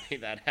happy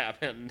that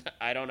happened.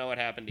 I don't know what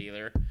happened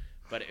either,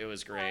 but it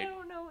was great. I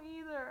don't know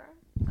either.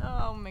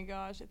 Oh my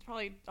gosh, that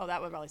would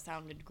probably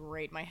sounded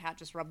great. My hat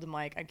just rubbed the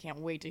mic. I can't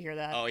wait to hear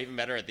that. Oh, even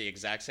better, at the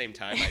exact same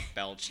time I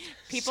belched.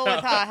 People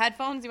with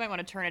headphones, you might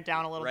want to turn it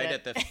down a little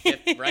bit.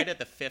 Right at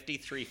the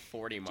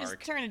 53:40 mark.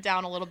 Just turn it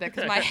down a little bit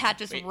because my hat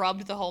just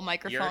rubbed the whole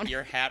microphone.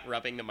 Your hat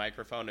rubbing the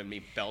microphone and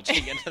me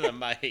belching into the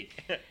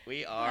mic.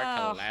 We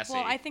are classy.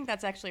 Well, I think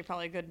that's actually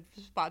probably a good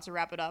spot to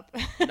wrap it up.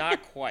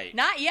 Not quite.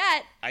 Not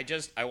yet.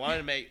 I wanted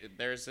to make.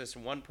 There's this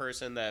one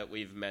person that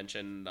we've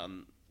mentioned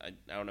on. I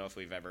don't know if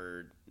we've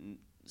ever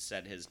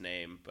said his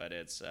name, but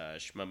it's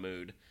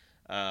Shmamood.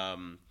 I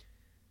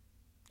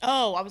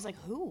was like,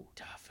 who?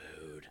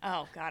 Dafood.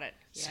 Oh, got it.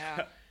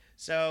 Yeah.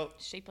 So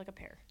shaped like a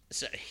pear.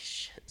 So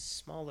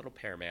small little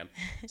pear man.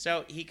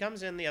 So he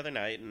comes in the other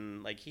night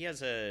and like he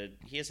has an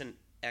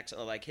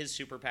excellent, like his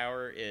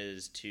superpower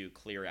is to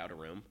clear out a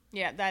room.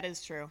 Yeah, that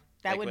is true.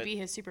 That would be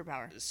his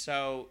superpower.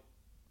 So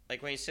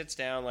like when he sits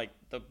down, like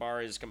the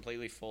bar is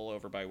completely full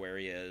over by where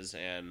he is,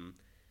 and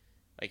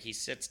like he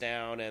sits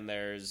down and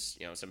there's,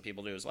 some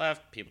people to his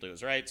left, people to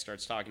his right,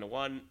 starts talking to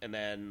one, and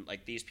then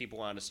like these people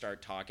want to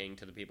start talking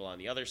to the people on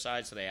the other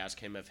side, so they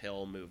ask him if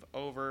he'll move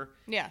over.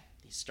 Yeah.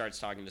 He starts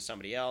talking to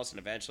somebody else, and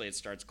eventually it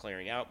starts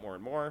clearing out more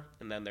and more,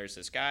 and then there's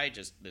this guy,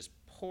 just this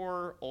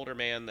poor older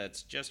man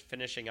that's just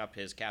finishing up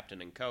his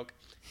Captain and Coke,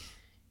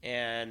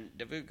 and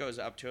Davout goes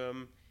up to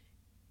him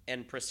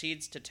and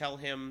proceeds to tell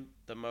him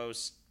the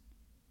most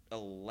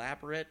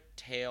elaborate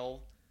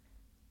tale,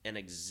 an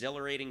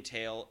exhilarating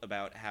tale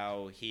about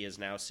how he is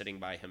now sitting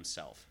by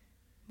himself.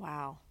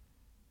 Wow.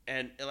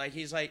 And like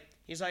he's like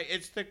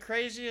it's the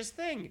craziest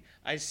thing.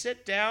 I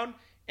sit down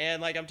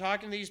and like I'm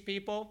talking to these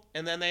people,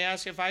 and then they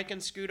ask if I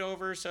can scoot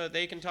over so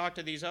they can talk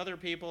to these other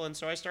people, and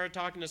so I started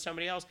talking to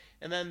somebody else,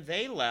 and then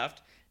they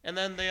left, and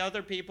then the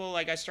other people,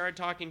 like I started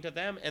talking to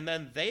them, and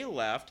then they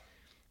left.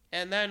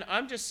 And then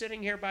I'm just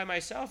sitting here by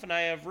myself, and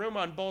I have room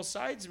on both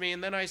sides of me,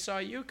 and then I saw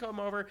you come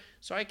over,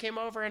 so I came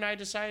over and I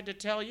decided to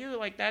tell you,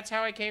 like, that's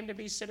how I came to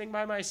be sitting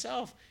by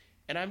myself.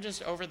 And I'm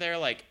just over there,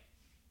 like...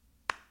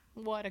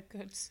 What a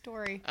good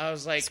story. I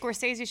was like...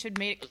 Scorsese should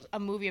make a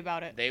movie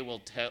about it. They will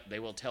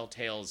tell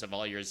tales of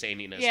all your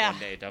zaniness yeah, one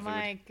day, Davout.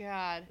 My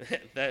God.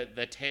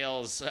 the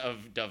tales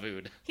of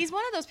Davout. He's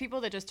one of those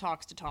people that just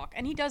talks to talk,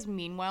 and he does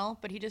mean well,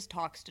 but he just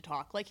talks to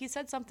talk. Like, he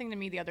said something to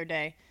me the other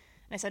day,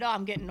 and I said,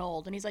 I'm getting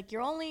old. And he's like,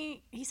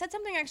 he said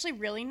something actually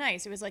really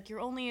nice. It was like,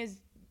 you're only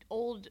as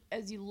old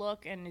as you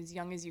look and as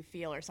young as you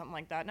feel, or something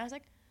like that. And I was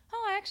like,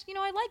 I actually,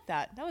 I like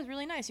that. That was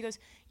really nice. He goes,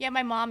 yeah,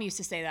 my mom used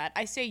to say that.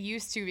 I say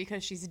used to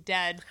because she's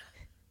dead. God.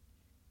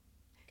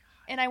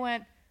 And I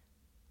went,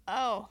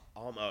 oh.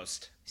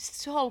 Almost.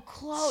 So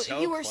close. So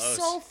you were close.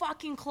 So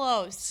fucking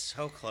close.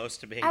 So close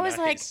to being I was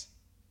nice.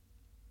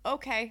 like,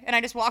 okay. And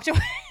I just walked away.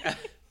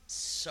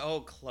 So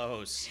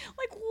close.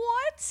 Like,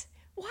 what?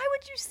 Why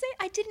would you say?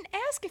 I didn't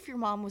ask if your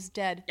mom was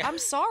dead. I'm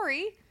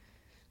sorry.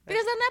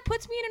 Because then that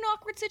puts me in an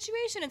awkward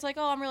situation. It's like,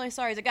 oh, I'm really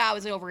sorry. He's like, it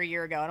was over a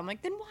year ago. And I'm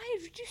like, then why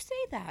did you say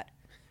that?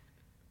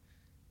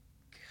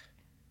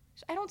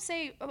 I don't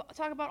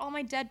talk about all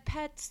my dead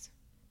pets.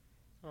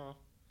 Oh.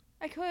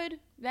 I could.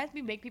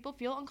 That'd make people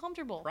feel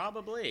uncomfortable.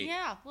 Probably.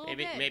 Yeah, a little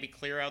bit. Maybe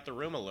clear out the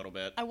room a little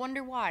bit. I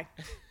wonder why.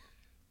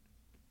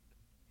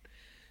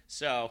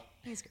 So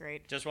he's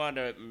great. Just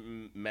wanted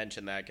to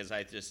mention that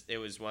because it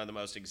was one of the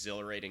most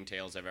exhilarating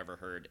tales I've ever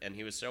heard, and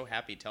he was so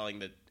happy telling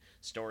the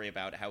story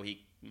about how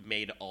he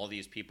made all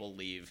these people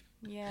leave.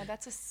 Yeah,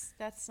 that's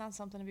not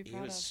something to be proud of.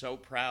 He was so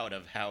proud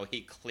of how he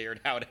cleared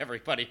out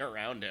everybody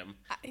around him.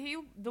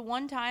 The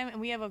one time,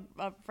 and we have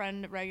a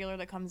friend regular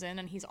that comes in,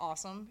 and he's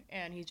awesome,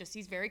 and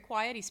he's very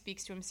quiet. He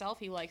speaks to himself.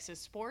 He likes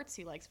his sports.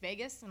 He likes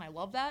Vegas, and I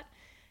love that.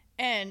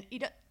 And he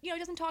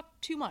doesn't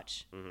talk too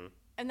much. Mm-hmm.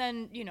 And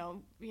then,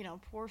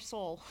 poor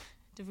soul,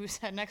 Davout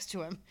sat next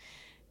to him.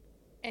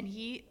 And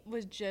he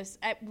was just,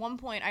 at one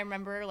point, I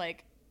remember,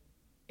 like,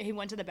 he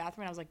went to the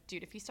bathroom, and I was like,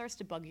 dude, if he starts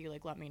to bug you,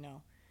 like, let me know.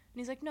 And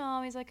he's like,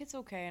 no. He's like, it's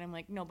okay. And I'm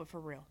like, no, but for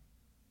real,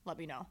 let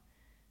me know.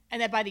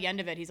 And then by the end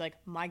of it, he's like,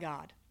 my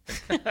God.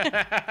 It's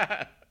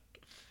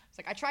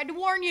like, I tried to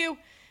warn you.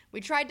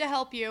 We tried to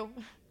help you.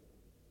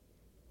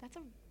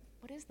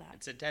 What is that?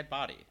 It's a dead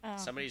body. Oh.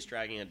 Somebody's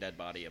dragging a dead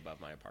body above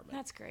my apartment.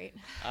 That's great.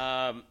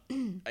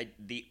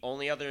 The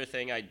only other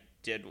thing I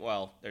did,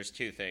 there's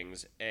two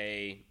things.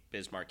 A,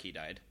 Biz Markie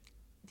died.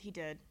 He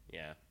did.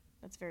 Yeah.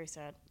 That's very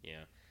sad.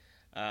 Yeah.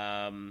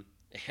 And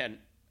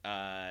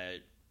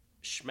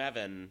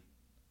Schmevin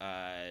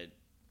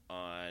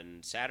on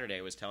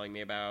Saturday was telling me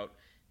about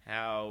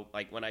how,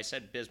 like, when I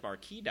said Biz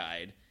Markie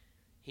died,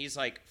 he's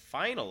like,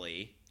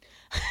 finally?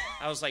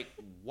 I was like,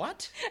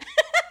 what?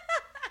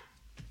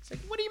 Like,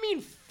 what do you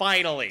mean,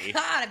 finally?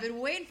 God, I've been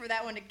waiting for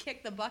that one to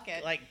kick the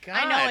bucket. Like, God,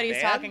 I know what he's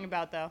man. talking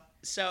about, though.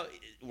 So,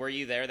 were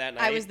you there that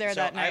night? I was there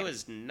that night. I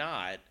was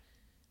not.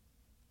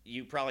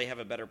 You probably have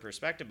a better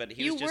perspective, but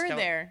he was just... You were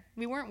there.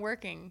 We weren't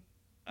working.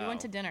 We went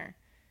to dinner.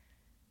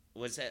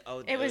 Was it? Oh,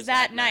 it was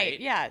that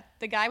night. Yeah,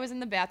 the guy was in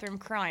the bathroom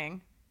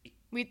crying.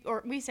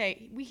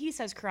 He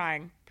says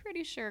crying.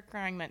 Pretty sure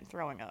crying meant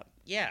throwing up.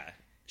 Yeah.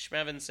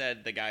 Schmevin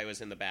said the guy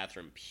was in the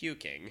bathroom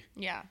puking.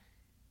 Yeah.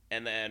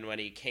 And then when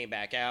he came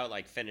back out,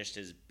 like, finished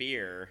his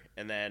beer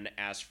and then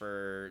asked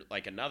for,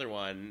 like, another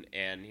one,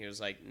 and he was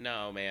like,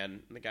 no,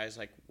 man. And the guy's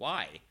like,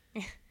 why?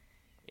 And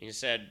he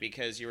said,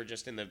 because you were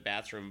just in the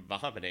bathroom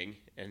vomiting.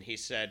 And he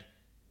said,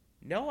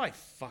 no, I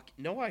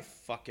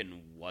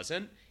fucking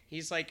wasn't.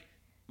 He's like,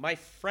 my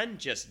friend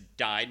just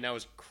died, and I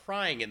was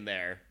crying in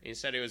there. And he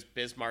said it was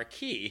Biz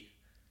Markie.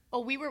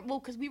 Oh,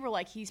 because we were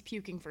like, he's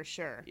puking for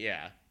sure.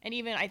 Yeah. And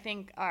even, I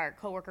think, our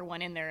coworker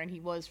went in there, and he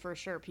was for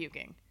sure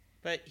puking.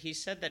 But he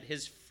said that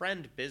his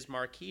friend Biz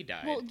Markie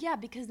died. Well, yeah,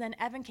 because then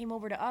Evan came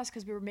over to us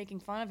because we were making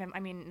fun of him.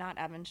 I mean, not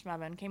Evan,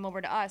 Schmevin came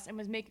over to us and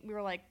we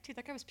were like, dude,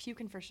 that guy was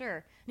puking for sure.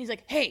 And he's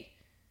like, hey,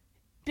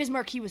 Biz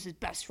Markie was his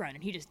best friend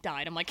and he just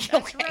died. I'm like,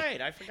 okay. That's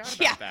right. I forgot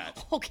about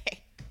that.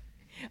 Okay.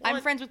 Well,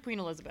 I'm friends with Queen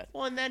Elizabeth.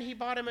 Well, and then he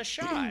bought him a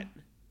shot.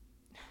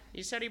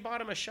 He said he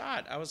bought him a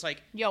shot. I was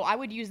like, Yo, I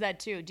would use that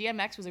too.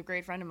 DMX was a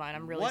great friend of mine.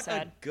 I'm really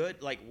sad.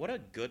 What a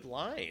good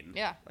line.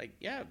 Yeah. Like,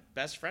 yeah,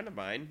 best friend of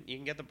mine. You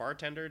can get the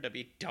bartender to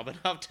be dumb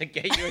enough to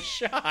get you a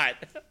shot.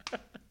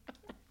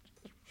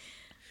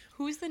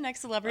 Who's the next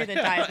celebrity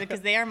that dies?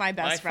 Because they are my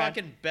best friend. My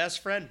fucking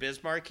best friend,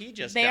 Biz Markie,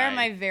 just They died. are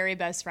my very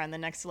best friend, the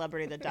next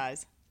celebrity that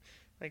dies.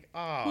 Like,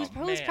 oh,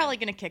 Who's man. probably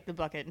going to kick the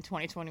bucket in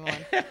 2021?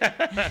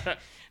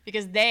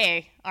 Because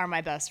they are my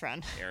best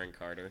friend. Aaron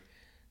Carter.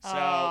 So,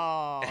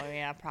 Oh,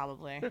 yeah,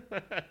 probably.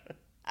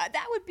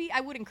 That would be,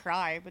 I wouldn't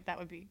cry, but that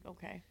would be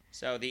okay.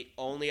 So the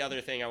only other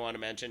thing I want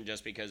to mention,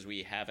 just because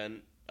we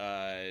haven't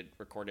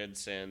recorded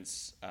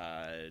since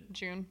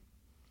June.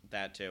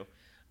 that too,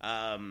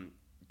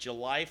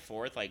 July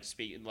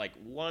 4th, like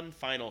one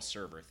final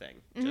server thing,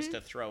 just to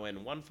throw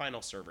in one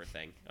final server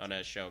thing on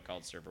a show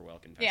called Server Well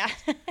Confessions.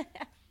 Yeah.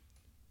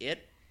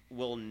 It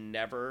will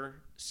never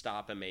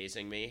stop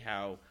amazing me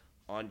how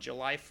on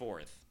July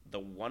 4th, the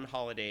one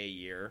holiday a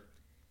year,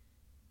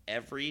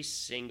 every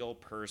single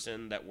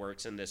person that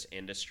works in this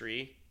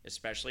industry,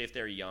 especially if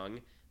they're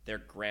young, their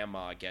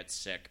grandma gets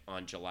sick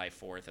on July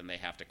 4th and they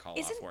have to call off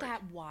Isn't work.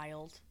 that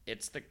wild?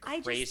 It's the I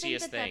just craziest think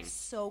that thing. that's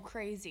so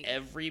crazy.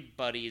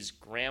 Everybody's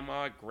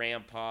grandma,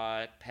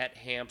 grandpa, pet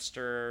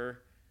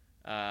hamster,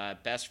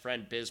 best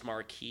friend Biz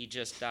Markie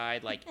just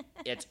died. Like,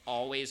 it's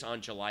always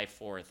on July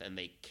 4th and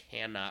they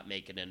cannot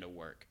make it into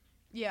work.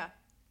 Yeah.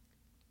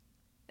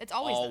 It's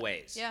always that.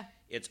 Always. Yeah.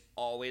 It's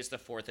always the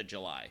 4th of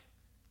July.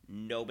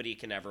 Nobody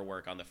can ever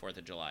work on the 4th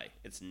of July.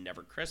 It's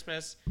never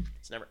Christmas.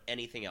 It's never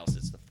anything else.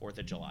 It's the 4th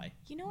of July.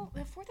 You know,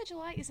 the 4th of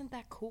July isn't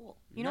that cool.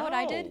 You know what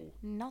I did?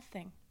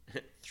 Nothing.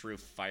 Threw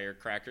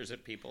firecrackers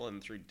at people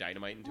and threw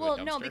dynamite into a Well,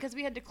 dumpster. no, because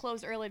we had to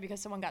close early because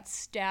someone got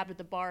stabbed at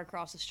the bar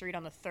across the street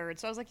on the 3rd.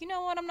 So I was like, you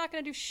know what? I'm not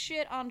going to do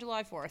shit on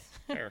July 4th.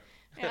 Fair.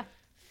 Yeah.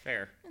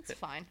 Fair. It's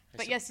fine.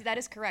 But yes, that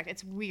is correct.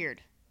 It's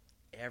weird.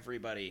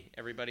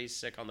 Everybody's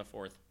sick on the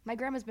 4th. My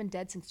grandma's been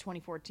dead since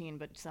 2014,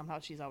 but somehow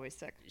she's always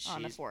sick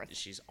on the 4th.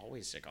 She's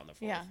always sick on the 4th.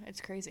 Yeah, it's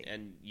crazy.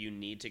 And you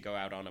need to go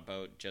out on a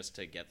boat just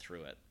to get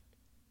through it.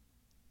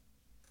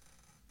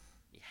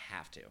 You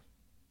have to.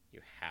 You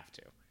have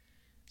to.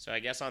 So I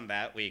guess on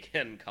that we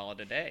can call it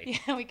a day.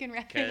 Yeah, we can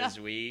wrap it up. Because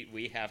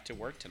we have to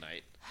work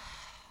tonight.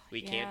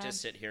 We can't Yeah.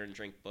 just sit here and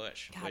drink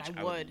Bush, God, which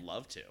I I would. would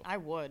love to. I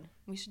would.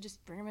 We should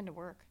just bring him into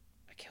work.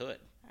 I could.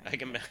 I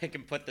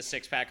can put the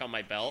 6-pack on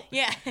my belt.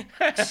 Yeah.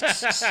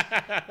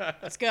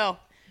 Let's go.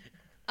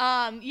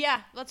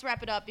 Yeah, let's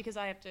wrap it up because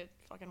I have to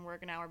fucking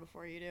work an hour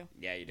before you do.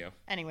 Yeah, you do.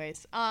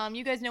 Anyways,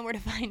 you guys know where to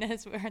find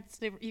us.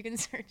 You can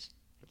search.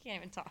 I can't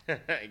even talk.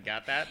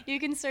 Got that? You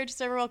can search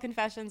Server World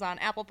Confessions on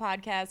Apple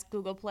Podcasts,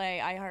 Google Play,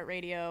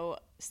 iHeartRadio,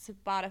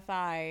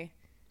 Spotify,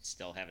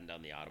 Still haven't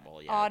done the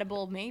Audible yet.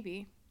 Audible,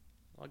 maybe.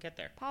 I'll get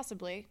there.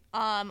 Possibly.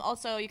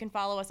 Also, you can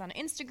follow us on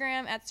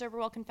Instagram at Server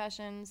World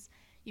Confessions.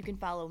 You can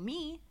follow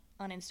me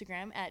on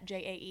Instagram at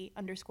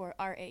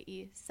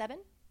JAE_RAE7.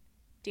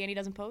 Danny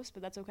doesn't post,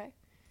 but that's okay.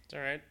 It's all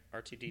right.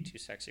 RTD2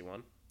 Sexy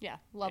One. Yeah,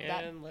 love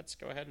that. And let's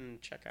go ahead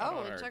and check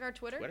out check our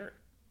Twitter?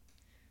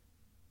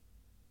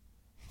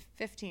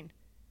 15.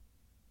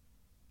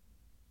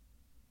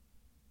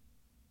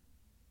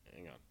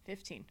 Hang on.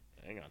 15.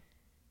 Hang on.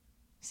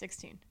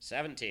 16.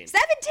 17.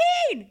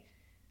 17!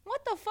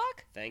 What the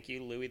fuck? Thank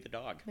you, Louie the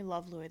dog. We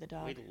love Louie the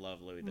dog. We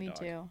love Louie the Me dog.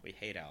 too. We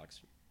hate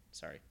Alex.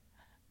 Sorry.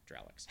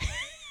 Dralex.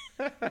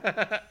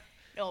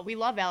 Oh, we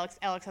love Alex.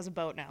 Alex has a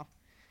boat now.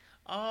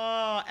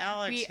 Oh,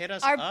 Alex, hit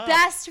us our up.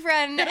 best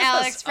friend, Hit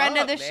Alex, us friend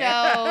up, of the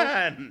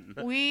man.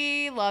 show.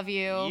 We love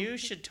you. You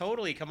should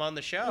totally come on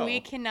the show. We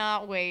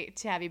cannot wait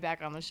to have you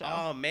back on the show.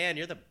 Oh, man,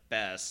 you're the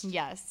best.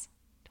 Yes.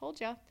 Told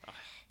ya.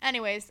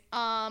 Anyways,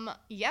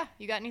 yeah,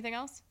 you got anything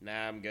else?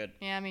 Nah, I'm good.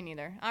 Yeah, me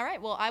neither. All right,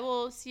 well, I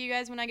will see you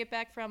guys when I get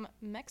back from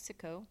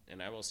Mexico.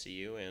 And I will see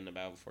you in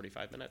about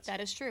 45 minutes. That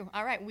is true.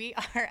 All right, we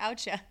are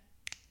out ya.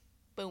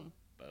 Boom.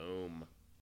 Boom.